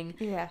beginning,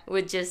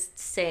 would just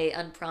say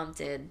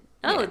unprompted,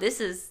 this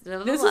is blah,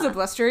 blah, this blah. is a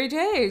blustery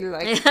day.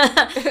 Like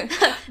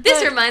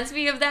this reminds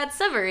me of that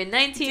summer in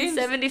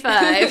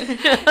 1975.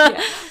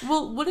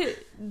 Well,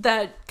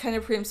 that kind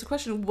of preempts the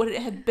question. Would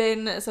it have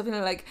been something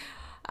like,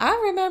 I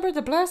remember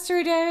the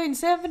blustery day in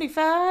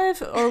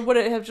 75? Or would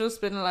it have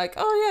just been like,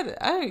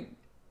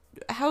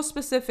 how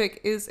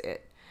specific is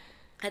it?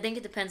 I think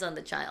it depends on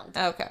the child.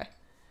 Okay.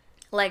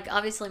 Like,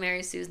 obviously,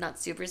 Mary Sue's not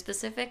super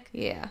specific.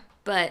 Yeah.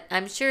 But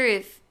I'm sure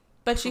if...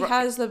 But she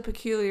has the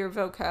peculiar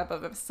vocab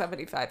of a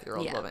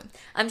 75-year-old woman.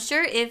 I'm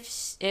sure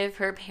if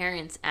her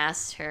parents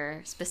asked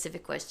her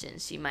specific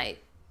questions, she might,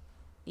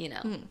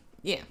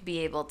 be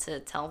able to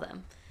tell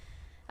them.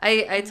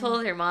 I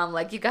told her mom,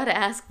 like, you got to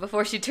ask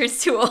before she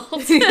turns too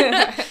old.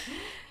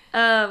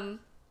 But,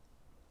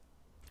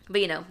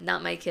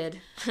 not my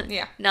kid.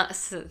 Yeah. Not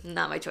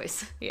my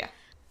choice. Yeah.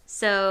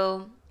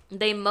 So...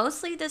 They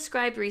mostly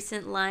describe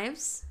recent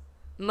lives,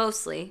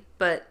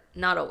 but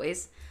not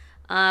always,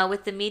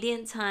 with the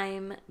median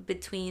time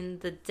between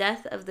the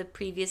death of the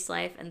previous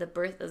life and the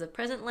birth of the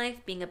present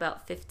life being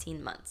about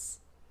 15 months.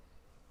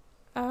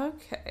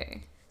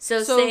 Okay.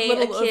 So say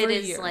a kid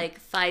is like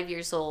 5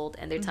 years old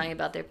and they're talking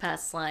about their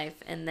past life,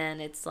 and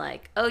then it's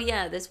like, oh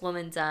yeah, this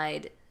woman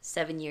died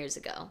 7 years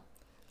ago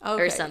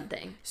or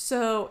something.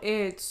 So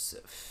it's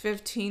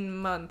 15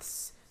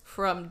 months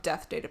from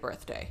death day to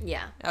birthday.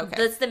 Yeah. Okay.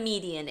 That's the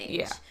median age.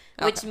 Yeah.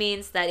 Okay. Which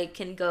means that it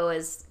can go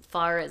as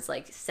far as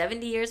like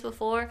 70 years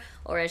before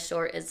or as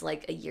short as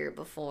like a year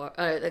before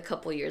or a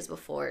couple years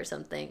before or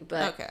something.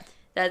 But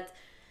that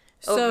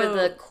over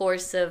the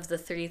course of the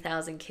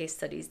 3,000 case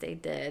studies they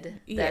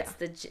did, that's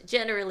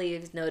generally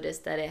you've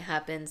noticed that it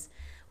happens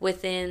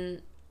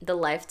within the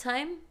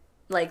lifetime,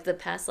 like the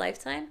past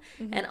lifetime,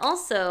 and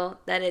also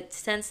that it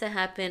tends to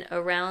happen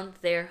around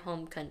their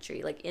home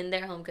country, like in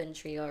their home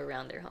country or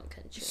around their home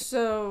country.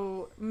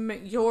 So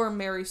your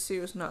Mary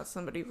Sue is not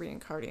somebody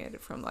reincarnated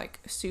from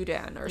like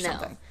Sudan or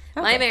something?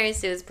 No. My Mary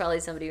Sue is probably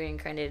somebody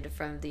reincarnated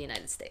from the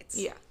United States.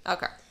 Yeah.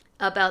 Okay.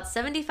 About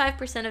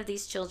 75% of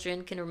these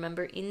children can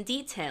remember in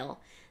detail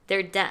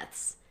their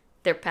deaths,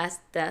 their past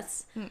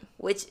deaths,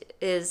 which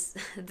is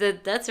the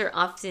deaths are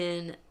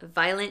often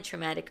violent,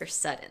 traumatic, or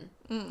sudden.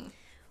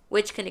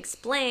 Which can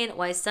explain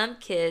why some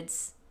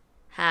kids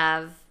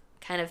have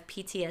kind of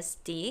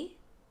PTSD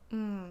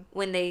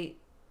when they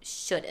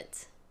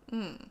shouldn't.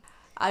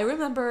 I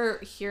remember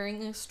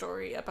hearing a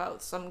story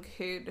about some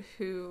kid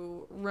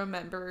who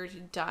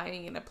remembered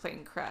dying in a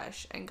plane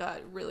crash and got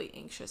really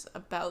anxious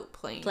about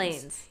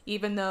planes.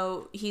 Even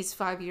though he's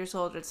 5 years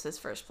old, it's his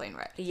first plane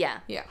ride. Yeah.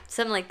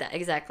 Something like that,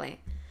 exactly.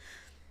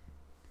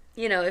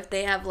 If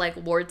they have like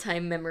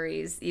wartime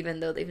memories, even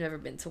though they've never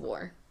been to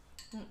war.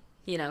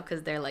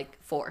 Because they're like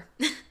 4.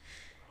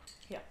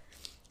 Yeah.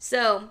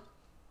 So,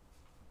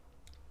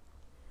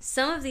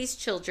 some of these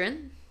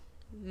children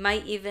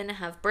might even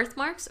have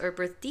birthmarks or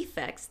birth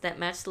defects that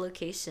match the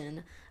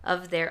location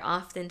of their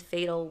often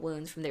fatal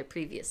wounds from their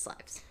previous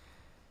lives.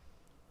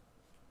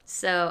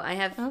 So, I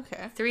have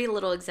 3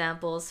 little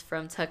examples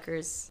from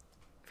Tucker's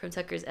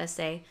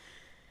essay.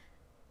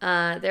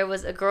 There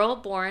was a girl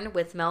born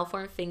with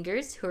malformed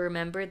fingers who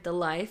remembered the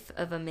life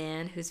of a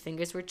man whose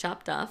fingers were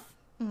chopped off.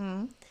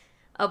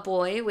 a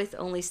boy with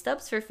only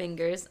stubs for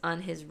fingers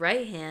on his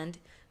right hand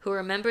who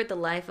remembered the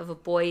life of a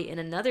boy in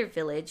another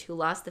village who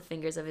lost the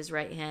fingers of his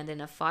right hand in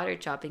a fodder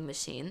chopping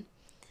machine.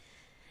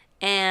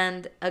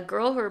 And a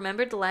girl who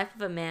remembered the life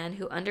of a man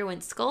who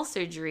underwent skull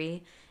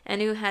surgery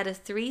and who had a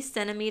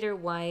 3-centimeter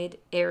wide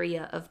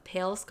area of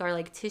pale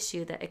scar-like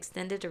tissue that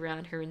extended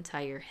around her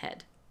entire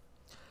head.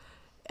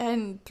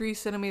 And 3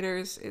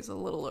 centimeters is a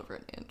little over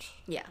an inch.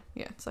 Yeah.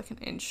 Yeah, it's like an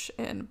inch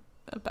and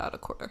about a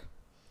quarter.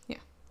 Yeah.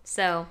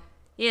 So,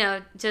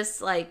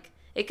 just like,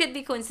 it could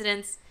be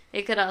coincidence.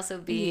 It could also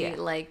be,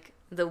 like,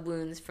 the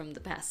wounds from the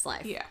past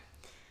life. Yeah.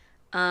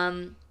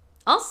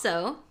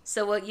 Also,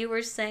 so what you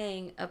were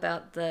saying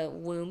about the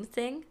womb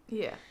thing.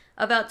 Yeah.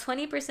 About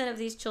 20% of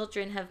these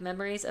children have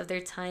memories of their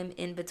time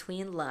in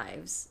between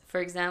lives. For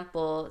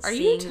example,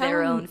 seeing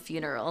their own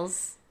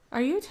funerals.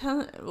 Are you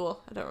telling...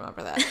 Well, I don't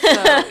remember that.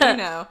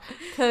 So,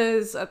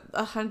 because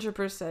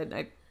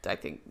 100%, I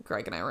think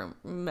Greg and I were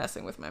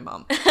messing with my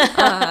mom.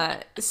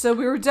 So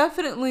we were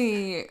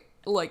definitely,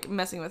 like,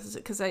 messing with this,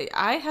 because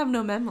I have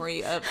no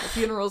memory of the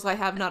funerals I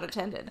have not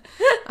attended.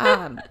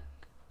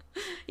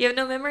 You have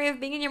no memory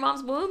of being in your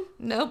mom's womb?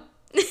 Nope.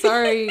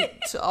 Sorry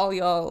to all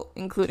y'all,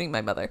 including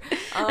my mother.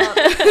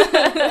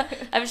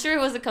 I'm sure it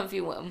was a comfy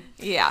womb.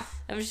 Yeah.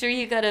 I'm sure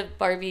you got a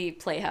Barbie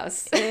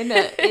playhouse. In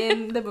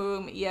the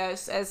womb,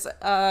 yes. As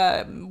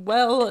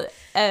well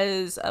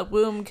as a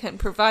womb can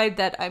provide,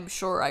 that I'm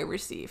sure I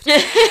received.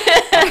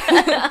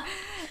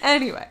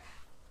 Anyway.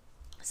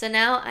 So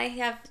now I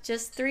have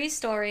just 3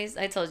 stories.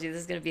 I told you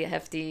this is going to be a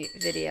hefty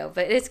video,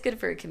 but it's good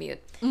for a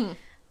commute.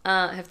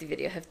 Hefty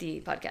video,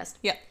 hefty podcast.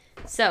 Yeah.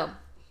 So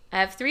I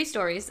have 3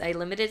 stories. I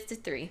limited it to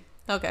 3.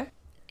 Okay.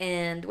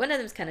 And one of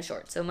them is kind of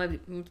short, so maybe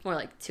more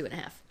like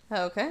 2.5.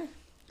 Okay.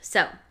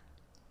 So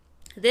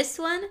this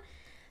one,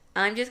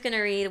 I'm just going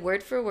to read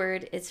word for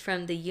word. It's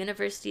from the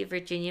University of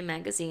Virginia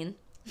magazine.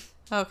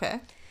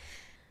 Okay.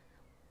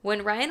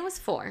 When Ryan was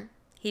 4,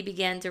 he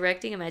began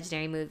directing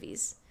imaginary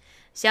movies.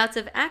 Shouts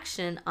of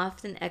action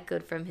often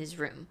echoed from his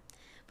room.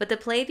 But the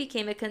play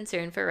became a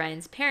concern for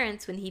Ryan's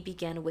parents when he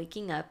began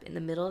waking up in the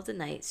middle of the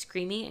night,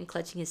 screaming and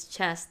clutching his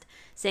chest,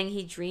 saying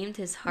he dreamed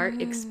his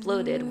heart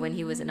exploded when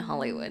he was in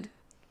Hollywood.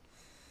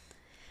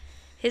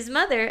 His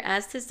mother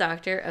asked his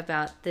doctor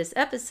about the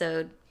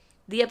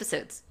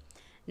episodes.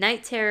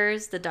 Night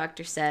terrors, the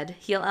doctor said.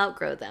 He'll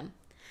outgrow them.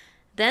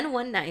 Then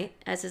one night,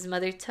 as his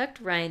mother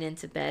tucked Ryan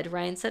into bed,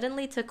 Ryan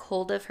suddenly took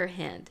hold of her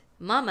hand.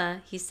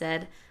 "Mama," he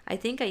said, "I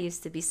think I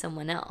used to be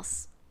someone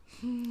else."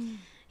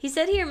 He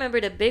said he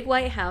remembered a big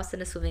white house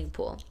and a swimming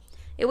pool.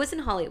 It was in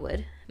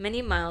Hollywood,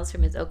 many miles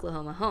from his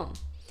Oklahoma home.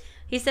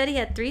 He said he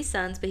had 3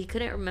 sons, but he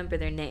couldn't remember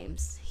their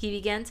names. He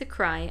began to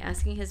cry,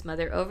 asking his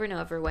mother over and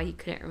over why he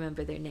couldn't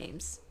remember their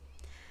names.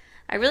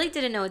 "I really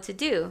didn't know what to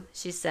do,"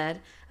 she said.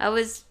 "I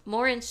was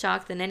more in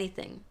shock than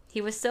anything.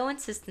 He was so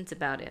insistent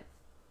about it."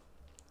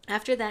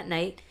 After that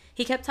night,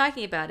 he kept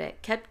talking about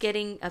it, kept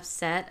getting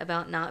upset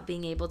about not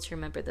being able to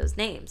remember those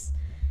names.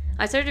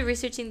 I started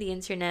researching the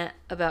internet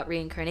about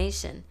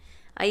reincarnation.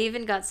 I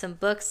even got some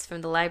books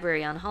from the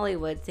library on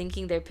Hollywood,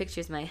 thinking their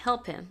pictures might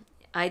help him.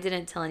 I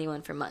didn't tell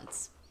anyone for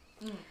months.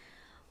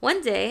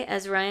 One day,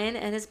 as Ryan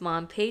and his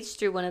mom paged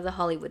through one of the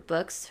Hollywood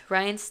books,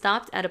 Ryan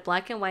stopped at a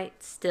black and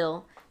white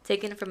still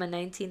taken from a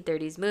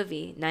 1930s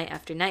movie, Night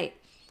After Night.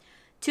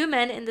 2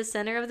 men in the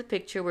center of the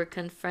picture were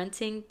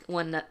confronting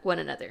one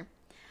another.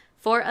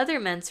 4 other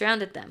men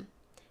surrounded them.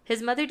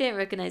 His mother didn't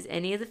recognize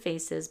any of the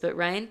faces, but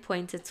Ryan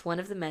pointed to one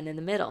of the men in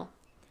the middle.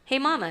 "Hey,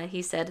 Mama,"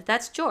 he said,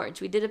 "that's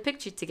George. We did a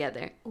picture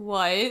together."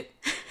 What?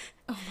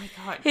 Oh my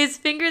God. His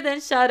finger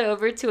then shot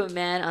over to a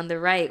man on the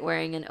right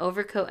wearing an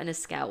overcoat and a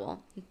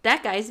scowl.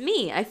 "That guy's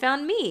me. I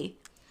found me."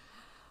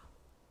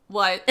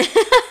 What?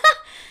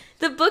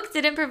 The book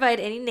didn't provide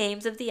any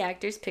names of the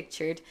actors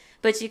pictured,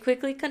 but she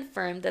quickly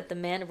confirmed that the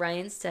man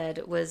Ryan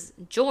said was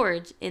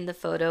George in the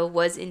photo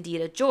was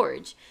indeed a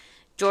George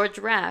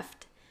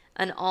Raft,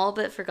 an all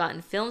but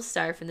forgotten film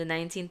star from the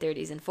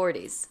 1930s and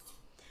 40s.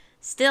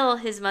 Still,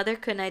 his mother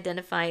couldn't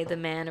identify the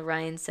man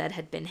Ryan said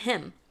had been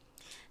him.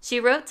 She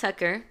wrote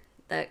Tucker,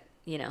 the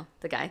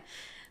guy,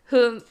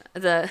 whom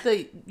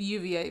the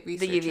UVA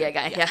researcher. The UVA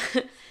guy, yeah.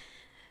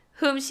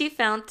 Whom she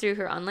found through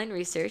her online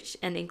research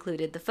and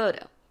included the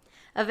photo.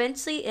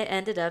 Eventually, it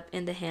ended up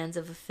in the hands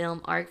of a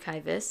film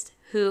archivist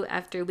who,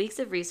 after weeks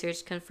of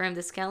research, confirmed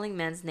the scowling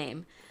man's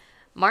name,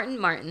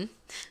 Martin,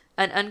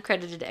 an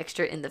uncredited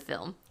extra in the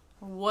film.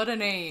 What a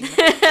name.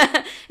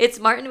 It's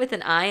Martin with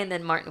an I and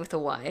then Martin with a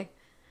Y.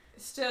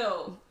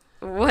 Still.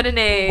 What a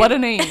name. What a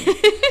name.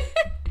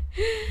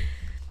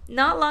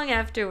 Not long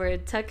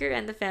afterward, Tucker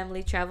and the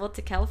family traveled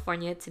to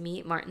California to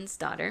meet Martin's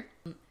daughter,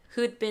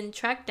 who'd been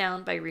tracked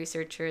down by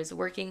researchers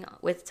working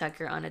with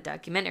Tucker on a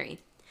documentary.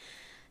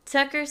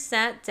 Tucker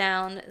sat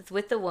down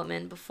with the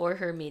woman before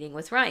her meeting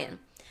with Ryan.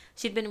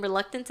 She'd been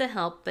reluctant to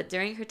help, but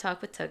during her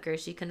talk with Tucker,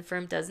 she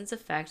confirmed dozens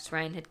of facts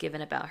Ryan had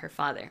given about her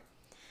father.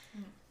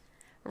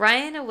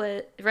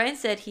 Ryan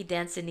said he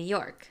danced in New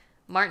York.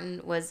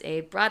 Martin was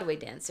a Broadway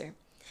dancer.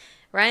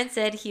 Ryan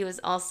said he was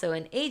also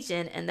an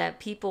agent and that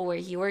people where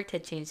he worked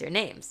had changed their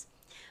names.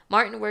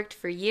 Martin worked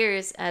for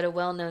years at a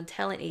well-known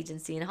talent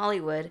agency in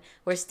Hollywood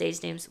where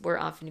stage names were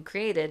often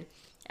created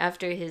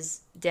after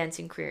his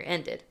dancing career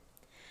ended.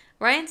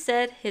 Ryan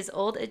said his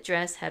old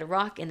address had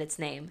rock in its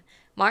name.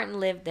 Martin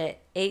lived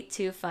at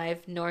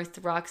 825 North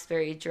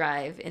Roxbury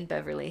Drive in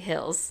Beverly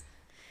Hills.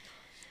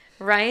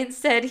 Ryan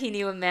said he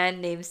knew a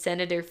man named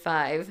Senator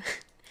Five.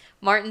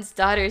 Martin's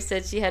daughter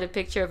said she had a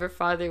picture of her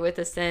father with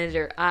a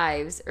Senator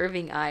Ives,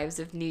 Irving Ives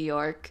of New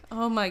York.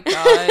 Oh my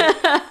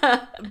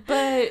God.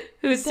 But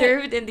who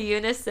served in the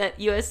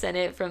U.S.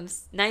 Senate from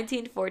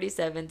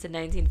 1947 to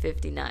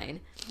 1959.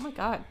 Oh my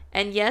God.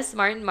 And yes,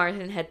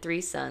 Martin had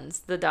 3 sons.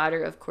 The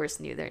daughter, of course,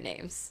 knew their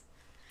names.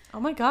 Oh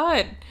my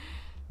God.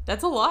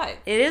 That's a lot.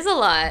 It is a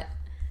lot.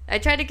 I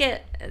tried to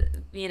get,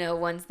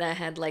 ones that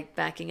had, like,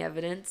 backing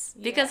evidence.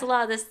 Because a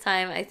lot of this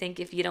time, I think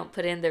if you don't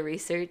put in the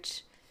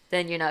research,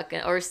 then you're not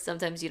going to, or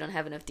sometimes you don't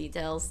have enough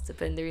details to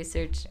put in the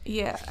research.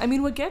 Yeah. I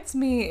mean, what gets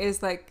me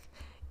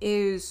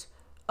is,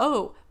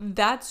 oh,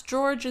 that's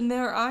George and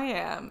there I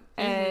am.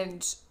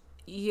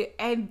 Mm-hmm.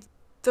 And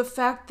the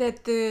fact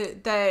that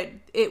that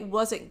it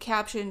wasn't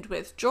captioned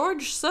with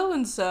George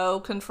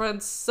so-and-so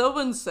confronts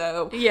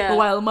so-and-so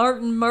while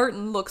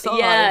Martin looks on.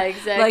 Yeah,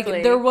 exactly.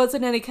 Like, there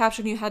wasn't any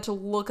caption. You had to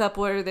look up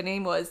what the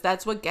name was.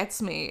 That's what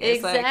gets me.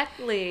 It's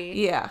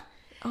exactly. Yeah.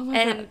 Oh my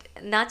God.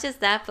 And not just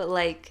that, but,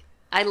 like,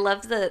 I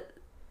love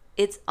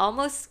it's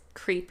almost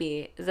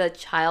creepy, the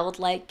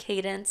childlike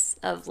cadence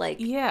of, like,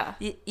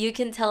 you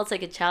can tell it's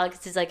like a child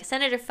because it's like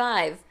Senator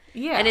Five.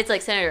 Yeah. And it's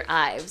like Senator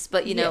Ives,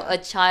 but, a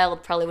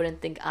child probably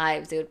wouldn't think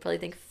Ives. They would probably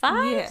think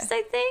Fives,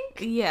 I think.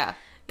 Yeah.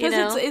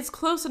 Because it's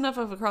close enough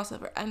of a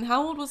crossover. And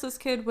how old was this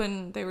kid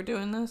when they were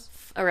doing this?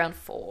 Around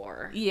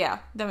 4. Yeah,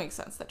 that makes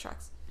sense. That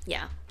tracks.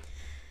 Yeah.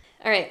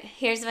 All right,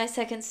 here's my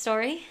second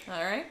story.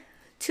 All right.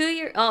 So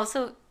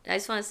I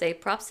just want to say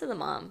props to the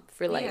mom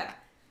for, like,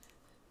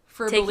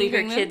 for taking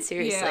her kid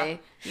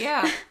seriously.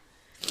 Yeah.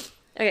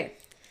 Okay.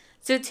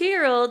 So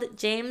 2-year-old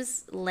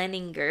James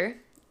Leninger,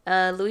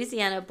 a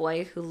Louisiana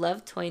boy who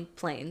loved toy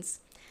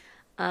planes,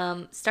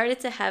 started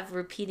to have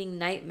repeated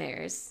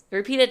nightmares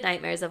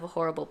of a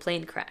horrible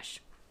plane crash.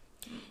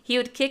 He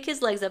would kick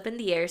his legs up in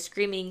the air,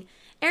 screaming,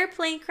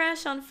 "Airplane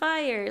crash on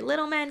fire!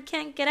 Little man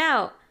can't get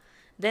out!"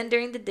 Then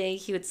during the day,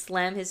 he would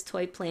slam his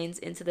toy planes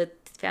into the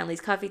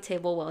family's coffee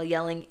table while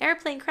yelling,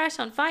 "Airplane crash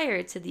on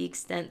fire," to the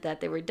extent that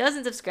there were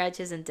dozens of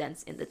scratches and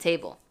dents in the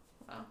table.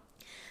 Wow.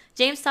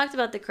 James talked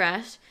about the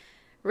crash,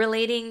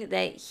 relating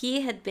that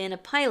he had been a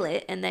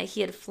pilot and that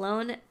he had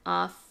flown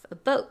off a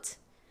boat.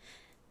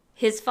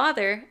 His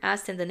father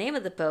asked him the name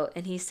of the boat,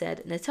 and he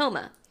said,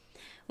 Natoma.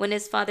 When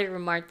his father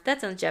remarked,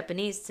 "That sounds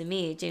Japanese to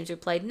me," James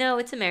replied, "No,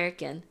 it's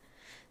American."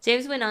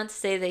 James went on to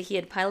say that he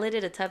had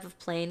piloted a type of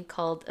plane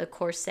called a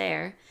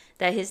Corsair,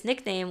 that his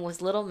nickname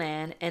was Little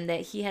Man, and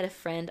that he had a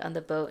friend on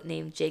the boat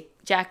named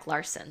Jack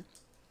Larson.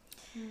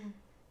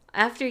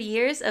 After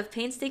years of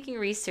painstaking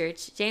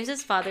research,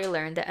 James's father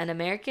learned that an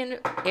American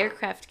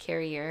aircraft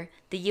carrier,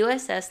 the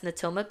USS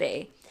Natoma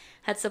Bay,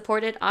 had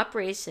supported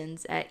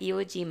operations at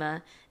Iwo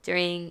Jima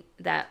during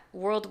that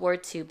World War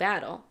II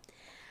battle,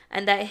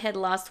 and that it had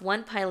lost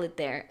one pilot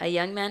there, a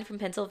young man from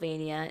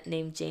Pennsylvania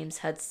named James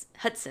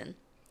Hudson.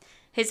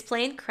 His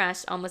plane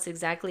crashed almost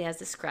exactly as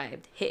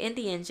described, hitting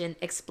the engine,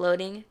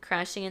 exploding,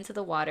 crashing into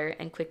the water,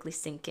 and quickly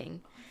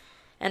sinking.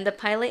 And the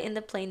pilot in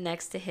the plane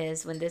next to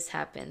his when this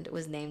happened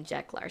was named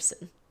Jack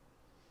Larson.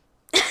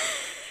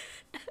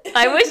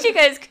 I wish you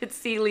guys could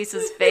see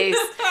Lisa's face.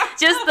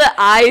 Just the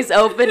eyes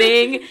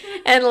opening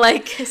and,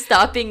 like,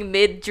 stopping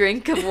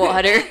mid-drink of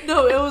water.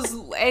 No, it was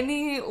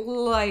any,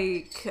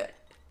 like,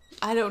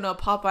 I don't know,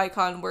 pop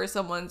icon where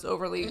someone's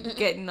overly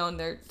getting on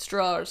their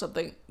straw or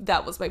something.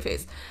 That was my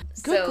face.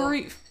 Good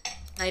grief.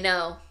 I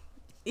know.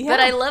 Yeah. But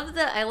I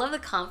love the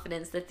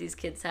confidence that these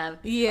kids have.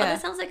 Yeah. Oh,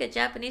 that sounds like a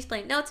Japanese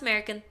plane. No, it's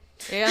American.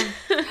 Yeah.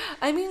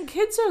 I mean,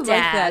 kids are like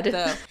that,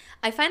 though.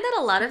 I find that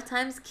a lot of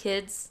times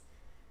kids,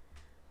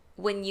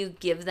 when you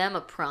give them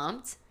a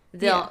prompt,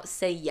 they'll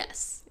say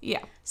yes.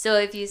 Yeah. So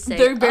if you say,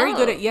 they're very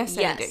good at yes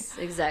ending. Yes,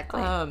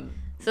 exactly.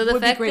 So the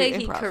fact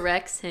that he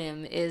corrects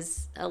him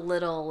is a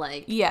little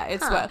like... Yeah,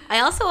 it's what...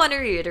 I also want to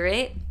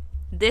reiterate,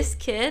 this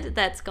kid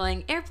that's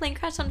going, airplane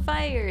crash on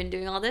fire and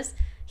doing all this,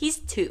 he's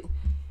 2.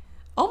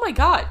 Oh my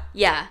God.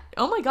 Yeah.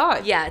 Oh my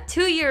God. Yeah,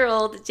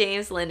 2-year-old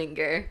James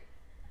Leninger.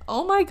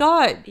 Oh my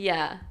God.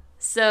 Yeah.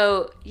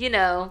 So,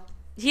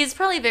 he's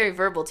probably a very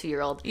verbal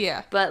 2-year-old.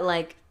 Yeah. But,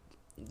 like,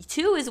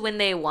 2 is when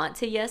they want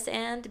to yes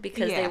and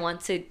because they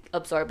want to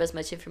absorb as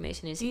much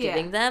information as you're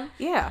giving them.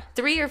 Yeah.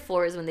 3 or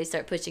 4 is when they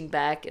start pushing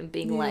back and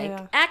being like,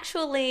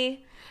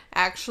 actually,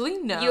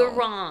 no. You're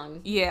wrong.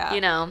 Yeah.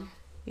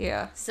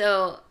 Yeah.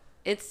 So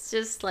it's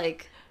just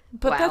like,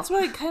 but that's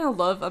what I kind of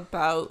love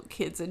about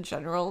kids in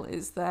general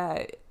is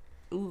that,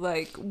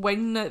 like,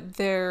 when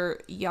they're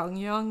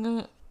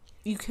young,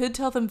 you could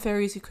tell them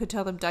fairies, you could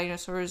tell them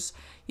dinosaurs,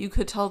 you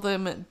could tell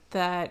them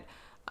that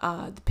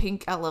the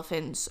pink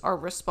elephants are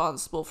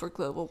responsible for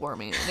global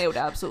warming, and they would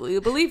absolutely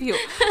believe you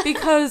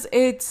because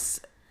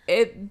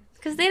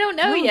Because they don't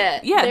know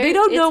yet. Yeah, they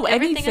don't know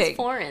anything. Everything is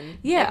foreign.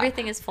 Yeah.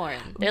 Everything is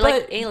foreign. They're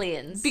like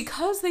aliens.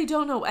 Because they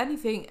don't know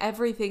anything,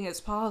 everything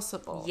is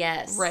possible.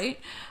 Yes. Right?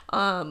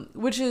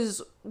 Which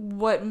is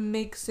what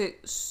makes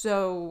it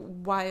so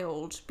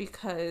wild,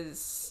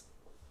 because,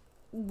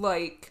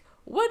 like,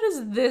 what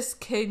does this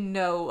kid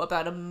know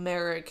about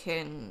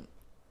American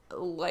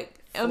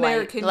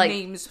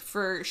names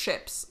for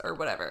ships or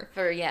whatever?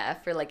 For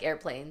like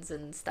airplanes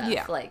and stuff.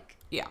 Yeah. Like.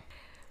 Yeah.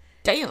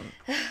 Damn.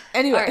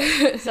 Anyway. All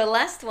right. So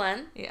last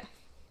one. Yeah.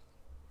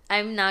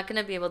 I'm not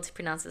going to be able to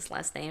pronounce this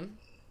last name,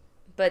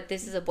 but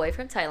this is a boy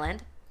from Thailand.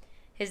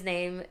 His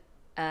name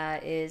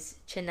is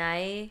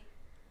Chennai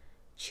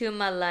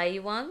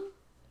Chumalaiwang.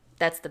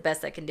 That's the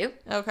best I can do.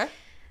 Okay.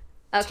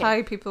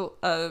 Thai people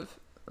or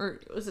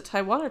was it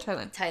Taiwan or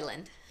Thailand?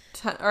 Thailand.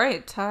 All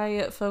right.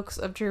 Thai folks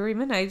of Dreary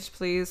Midnight,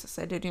 please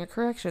send in your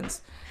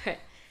corrections.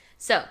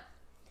 So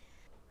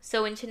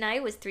when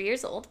Chennai was 3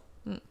 years old,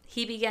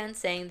 he began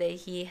saying that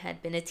he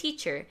had been a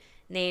teacher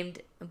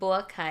named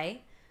Boakai,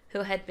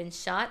 who had been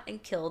shot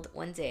and killed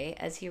one day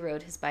as he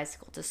rode his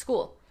bicycle to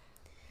school.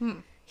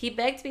 He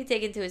begged to be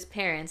taken to his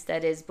parents,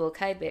 that is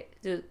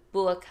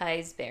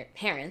Boakai's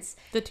parents.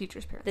 The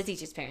teacher's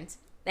parents.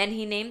 And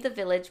he named the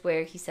village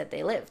where he said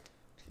they lived.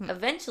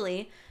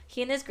 Eventually,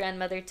 he and his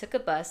grandmother took a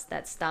bus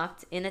that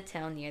stopped in a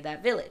town near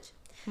that village.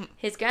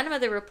 His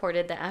grandmother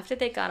reported that after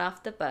they got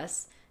off the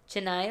bus,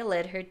 Chennai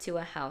led her to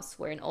a house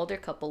where an older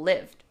couple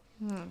lived.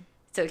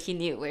 So he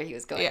knew where he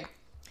was going. Yeah.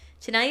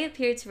 Chennai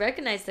appeared to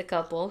recognize the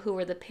couple, who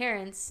were the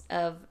parents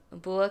of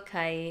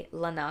Buakai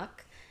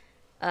Lanak,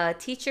 a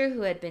teacher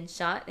who had been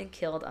shot and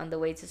killed on the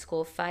way to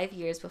school 5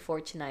 years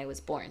before Chennai was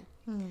born.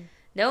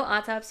 No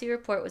autopsy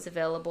report was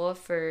available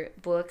for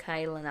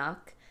Buakai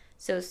Lanak,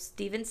 so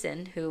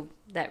Stevenson,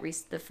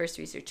 the first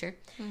researcher,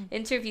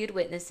 interviewed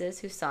witnesses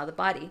who saw the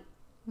body.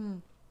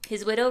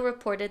 His widow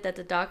reported that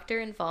the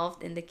doctor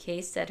involved in the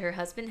case said her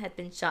husband had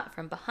been shot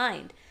from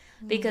behind,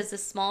 because the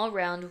small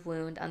round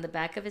wound on the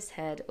back of his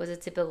head was a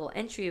typical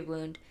entry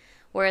wound,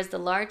 whereas the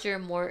larger,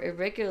 more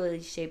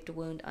irregularly shaped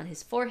wound on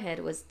his forehead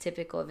was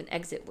typical of an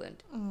exit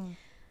wound.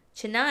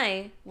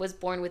 Chennai was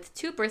born with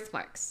 2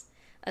 birthmarks,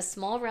 a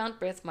small round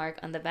birthmark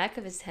on the back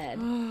of his head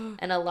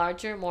and a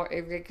larger, more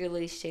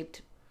irregularly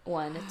shaped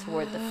one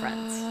toward the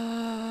front.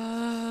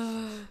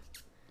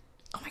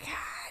 Oh my god.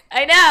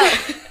 I know!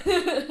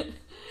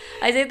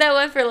 I saved that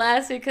one for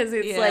last because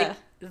it's like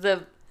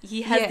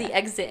he has the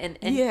exit and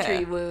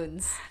entry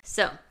wounds.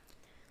 So,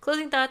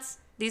 closing thoughts.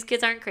 These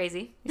kids aren't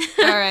crazy.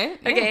 All right.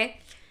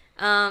 Okay.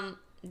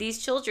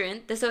 These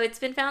children, so it's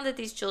been found that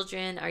these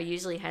children are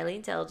usually highly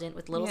intelligent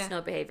with little to no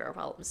behavioral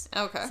problems.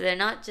 Okay. So they're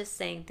not just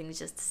saying things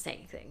just to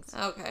say things.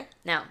 Okay.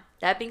 Now,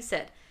 that being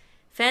said,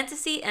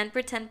 fantasy and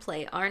pretend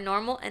play are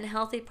normal and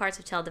healthy parts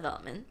of child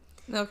development.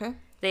 Okay.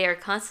 They are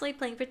constantly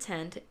playing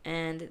pretend,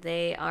 and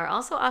they are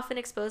also often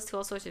exposed to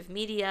all sorts of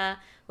media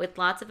with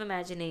lots of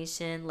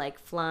imagination, like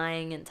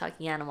flying and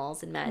talking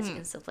animals and magic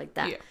and stuff like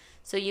that. Yeah.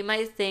 So you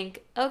might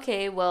think,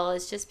 okay, well,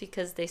 it's just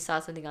because they saw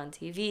something on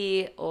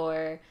TV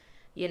or,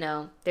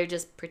 they're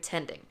just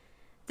pretending.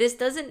 This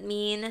doesn't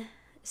mean...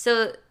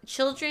 So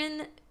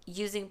children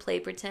using play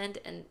pretend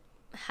and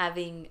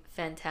having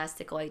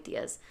fantastical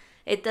ideas,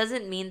 it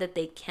doesn't mean that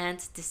they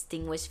can't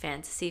distinguish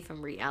fantasy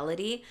from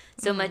reality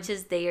so much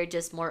as they are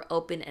just more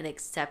open and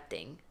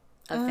accepting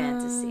of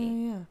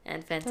fantasy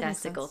and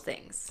fantastical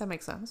things. That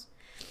makes sense.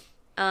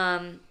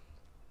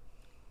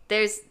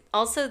 There's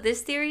also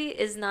this theory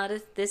is not a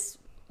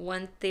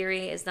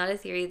theory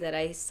that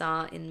I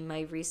saw in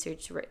my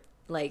research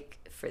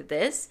for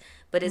this,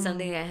 but it's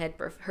something I had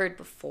heard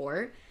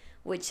before,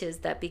 which is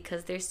that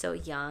because they're so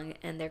young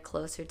and they're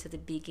closer to the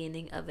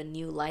beginning of a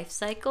new life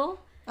cycle,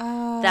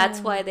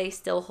 that's why they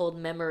still hold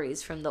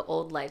memories from the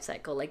old life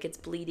cycle. Like it's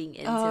bleeding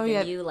into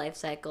the new life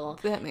cycle.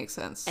 That makes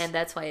sense. And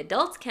that's why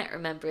adults can't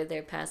remember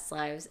their past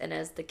lives. And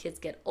as the kids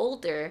get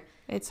older,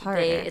 it's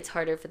harder. It's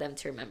harder for them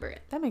to remember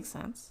it. That makes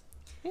sense.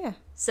 Yeah.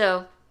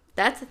 So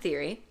that's a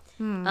theory.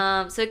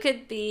 So it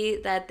could be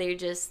that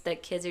that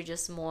kids are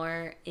just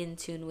more in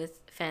tune with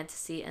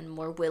fantasy and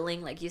more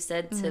willing, like you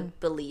said, to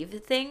believe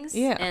things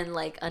and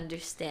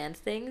understand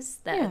things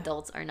that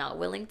adults are not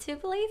willing to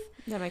believe.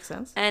 That makes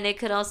sense. And it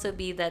could also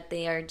be that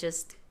they are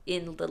just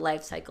in the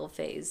life cycle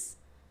phase,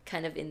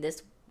 kind of in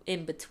this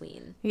in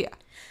between. Yeah,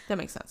 that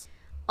makes sense.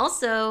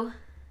 Also,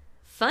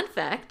 fun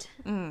fact,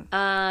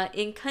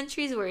 in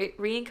countries where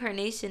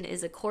reincarnation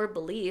is a core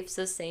belief,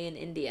 so say in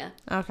India.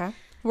 Okay.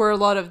 Where a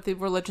lot of the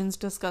religions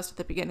discussed at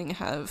the beginning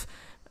have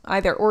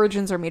either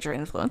origins or major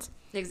influence.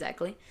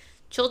 Exactly.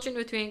 Children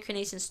with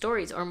reincarnation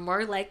stories are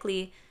more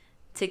likely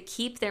to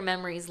keep their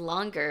memories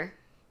longer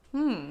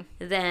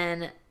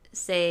than,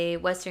 say,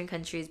 Western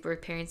countries where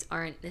parents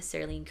aren't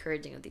necessarily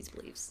encouraging of these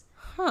beliefs.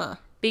 Huh.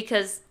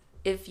 Because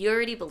if you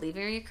already believe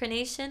in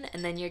reincarnation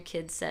and then your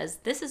kid says,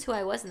 this is who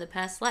I was in the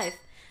past life,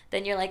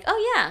 then you're like,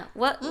 oh yeah,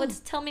 what's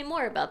tell me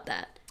more about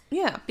that?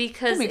 Yeah.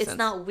 Because it's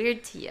not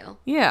weird to you.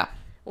 Yeah.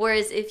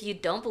 Whereas if you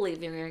don't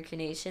believe in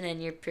reincarnation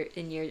and your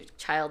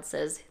child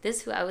says, this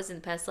is who I was in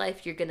the past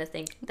life, you're going to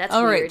think that's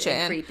weird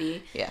and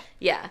creepy. Yeah.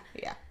 Yeah.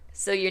 Yeah.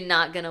 so you're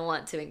not gonna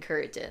want to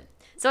encourage it.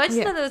 So I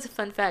just thought that was a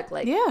fun fact.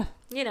 Like, Yeah.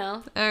 you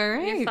know, All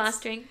right. you're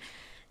fostering.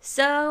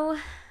 So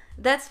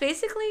that's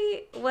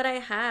basically what I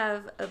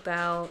have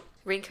about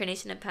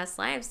reincarnation and past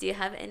lives. Do you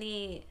have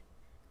any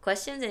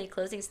questions, any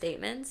closing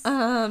statements?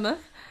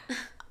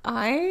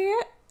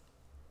 I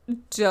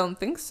don't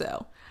think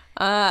so.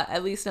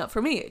 At least not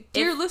for me.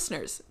 Dear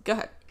listeners, go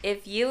ahead.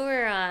 If you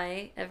or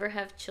I ever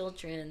have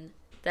children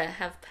that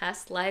have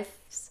past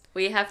lives,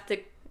 we have to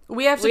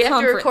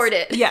record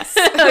it. Yes.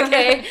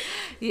 Okay.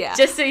 Yeah.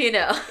 Just so you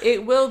know.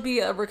 It will be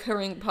a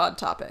recurring pod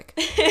topic.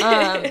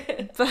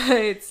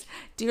 But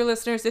dear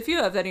listeners, if you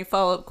have any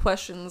follow-up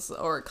questions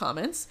or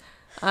comments,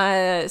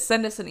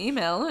 send us an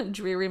email,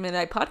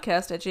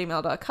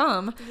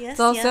 drearymidnightpodcast@gmail.com. Yes, it's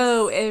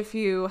also, if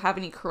you have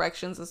any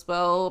corrections as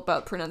well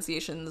about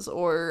pronunciations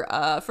or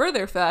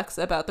further facts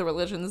about the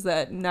religions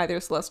that neither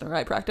Celeste nor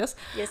I practice.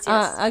 Yes.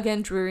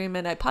 Again,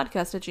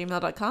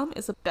 drearymidnightpodcast@gmail.com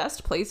is the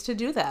best place to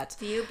do that.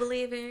 Do you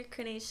believe in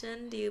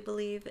reincarnation? Do you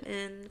believe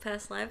in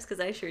past lives? Because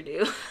I sure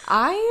do.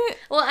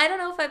 Well, I don't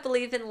know if I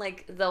believe in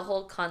like the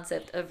whole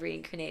concept of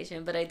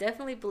reincarnation, but I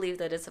definitely believe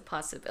that it's a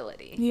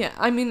possibility. Yeah,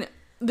 I mean,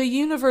 the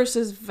universe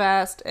is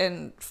vast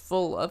and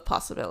full of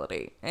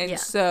possibility. And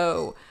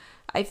so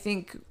I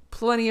think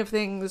plenty of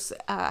things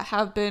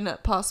have been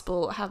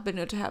possible, have been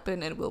known to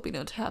happen, and will be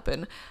known to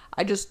happen.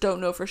 I just don't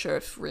know for sure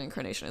if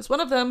reincarnation is one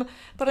of them,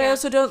 but I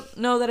also don't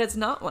know that it's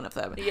not one of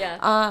them. Yeah.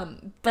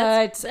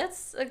 But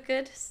that's a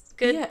good.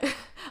 Yeah.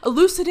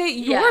 Elucidate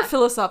your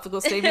philosophical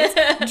statements.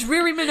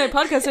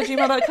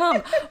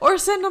 drearymidnightpodcast@gmail.com, or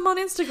send them on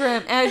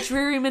Instagram at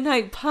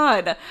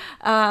drearymidnightpod,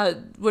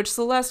 which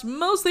Celeste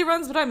mostly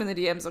runs, but I'm in the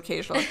DMs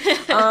occasionally.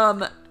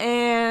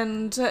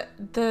 And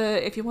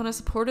if you want to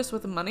support us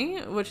with money,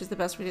 which is the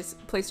best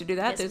place to do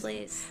that, yes,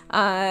 please.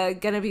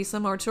 Gonna be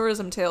some more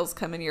tourism tales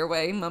coming your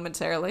way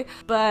momentarily,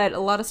 but a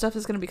lot of stuff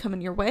is gonna be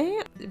coming your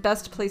way. The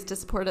best place to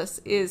support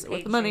us is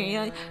with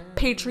money.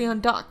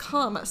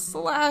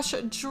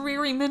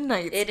 Patreon.com/drearymidnight.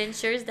 It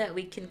ensures that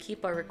we can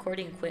keep our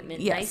recording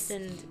equipment nice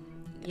and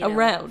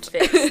around.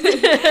 Fixed.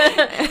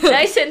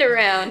 Nice and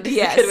around.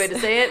 Yes. Good way to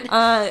say it. It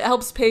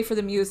helps pay for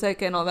the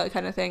music and all that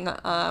kind of thing.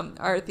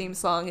 Our theme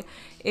song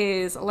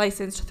is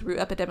licensed through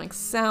Epidemic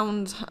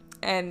Sound,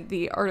 and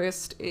the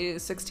artist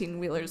is 16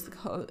 Wheelers.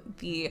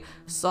 The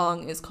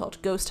song is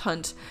called Ghost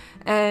Hunt.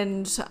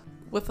 And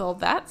with all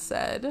that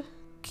said,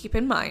 keep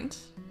in mind,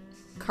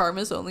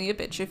 karma's only a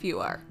bitch if you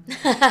are.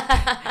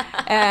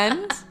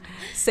 And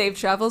safe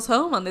travels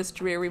home on this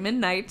dreary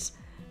midnight.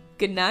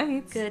 Good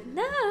night. Good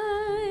night.